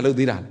lay Vivalo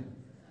dira.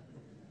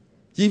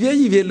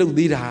 Yive look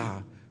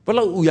dira.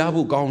 Palo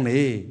Uyabu gone,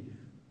 eh?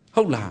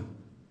 Hola.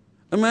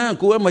 A man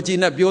go up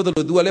Machina Bio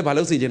to do a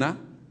level Sigena.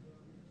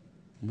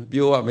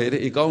 Bio made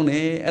it gone,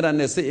 and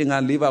then sitting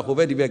and leave a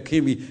Hovedi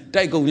Kimi,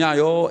 Taiko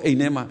Yayo, a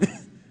nema.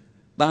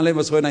 Dan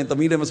levels when I the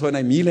medium was when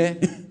I meal.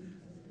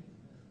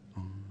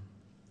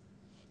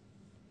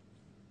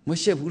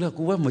 Moshe Vula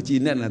Kuva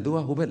Machina and do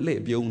a Hobet lay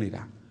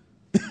Bionida.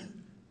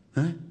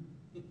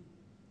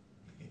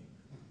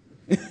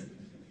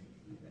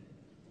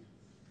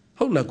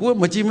 Hola, go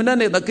Machimana,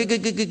 the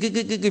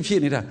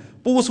Kikipinida.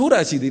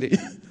 Pusura she did it.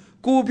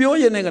 Go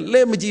Bioyan and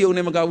let me Gio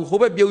Nemaga,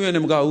 Hobet Bioyan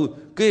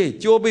Nemaga, Gay,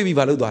 Joe baby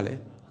Valudale.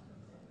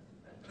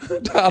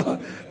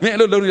 Me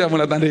lo don't have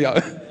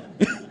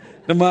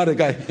the mother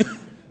guy.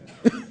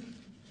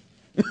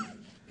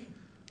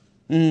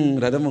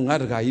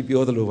 Radamanga,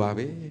 Pio the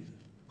Luvabe.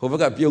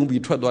 Hovaga Pyong be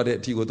trot what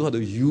it go to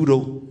you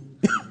do.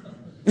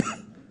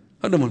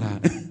 I don't know.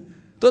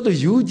 To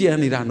you,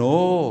 Janita,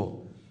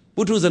 no.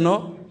 Putus and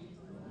no.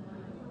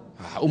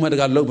 Oh my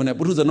God, look when I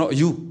put not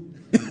you.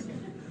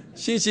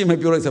 She may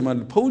be like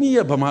some pony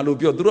a Pamalo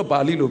Pio, Dura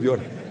Pali Lubio.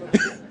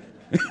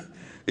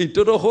 It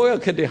to the Hoya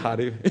Kate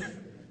Harry.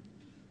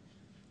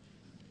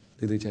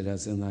 The Chaja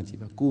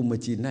Senajiva,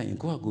 Kumachina, and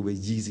Kwaku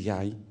with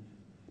GCI.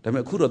 The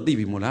Makura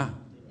Divi Mola.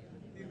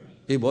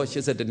 A boy,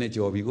 she said the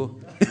nature of Vigo.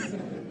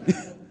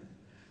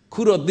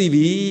 Kuro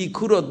Divi,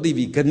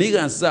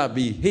 Kaniga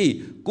Sabi, hey,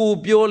 Ku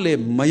Piole,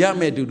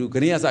 Mayame to do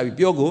Kania Sabi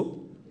Piogo.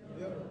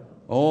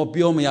 Oh,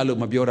 Pio Mayalo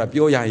Mabiora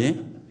Pio Yaye.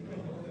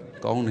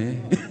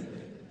 Gone.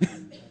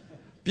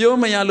 Pio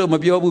Mayalo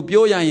Mabio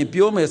Pio Yaye,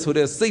 Pio Mes, who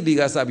the Sidi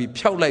Gasabi,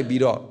 Piao like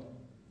Bido.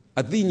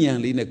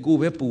 Athenian Line,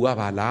 Kube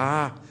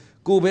Puabala,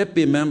 Kube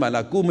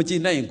Pimambala,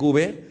 Kumachina and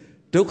Kube,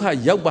 Toka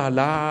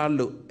Yabala,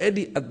 look,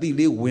 Eddie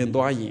Athili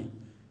Wendoyen.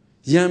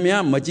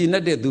 Yamia,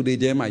 Machina de do the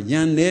Jema,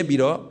 Yan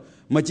Nebido,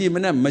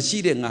 Machimana,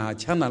 Machida,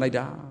 Chana like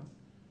that.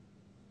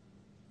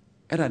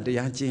 Era de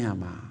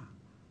Yachama.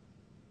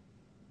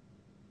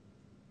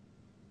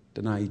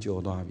 Tonight,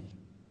 Joe Davi.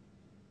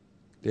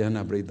 They are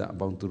not break that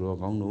bound to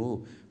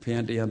Rogono,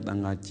 Fiantian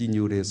Tanga,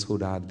 Chinure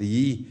Soda,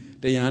 the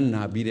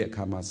Diana Bide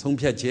Kama, Some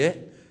Piache,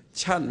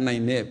 Chat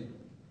Nine,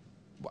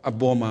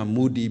 Aboma,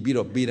 Moody, Bid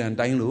of Bid and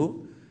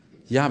Dainu,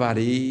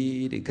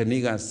 Yabari, the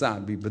Kaniga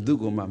Sabi,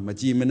 Badugoma,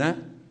 Majimena,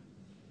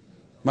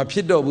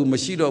 Mapido,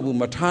 Mashido,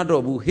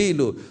 Matado,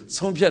 Halo,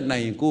 Some Piat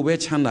Nine, go where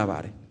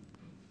Chanabari.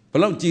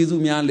 Belong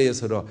Jizumia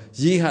Lesoro,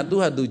 Ye had to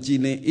have to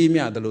Gine,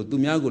 Emia, the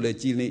Lutumiagole,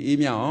 Gine,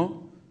 Emia.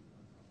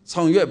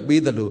 Song you be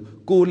the low,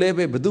 go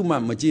leve, Baduma,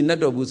 Majina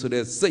Dobu so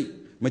they say,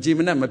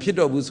 Majimina,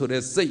 Mapido so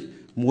they say,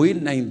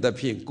 Muin nine the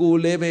pin, go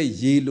leve,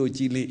 yellow,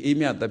 Chile,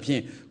 Emia the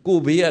pin, go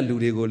be a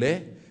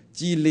ludegole,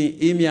 Chile,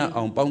 Emia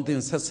on Pountain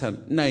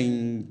Sassan,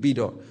 9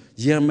 bido,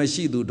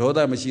 Yamashi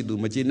Doda Mashidu,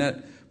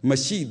 Majina,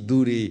 Mashi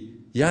Duri,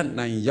 Yan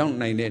 9 young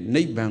 9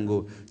 Nate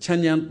Bango,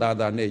 Chanyan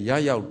Tada,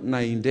 Yaya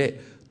 9 de,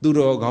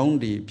 Duro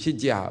Gaundi,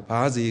 Pija,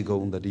 Bazi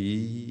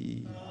Gondadi.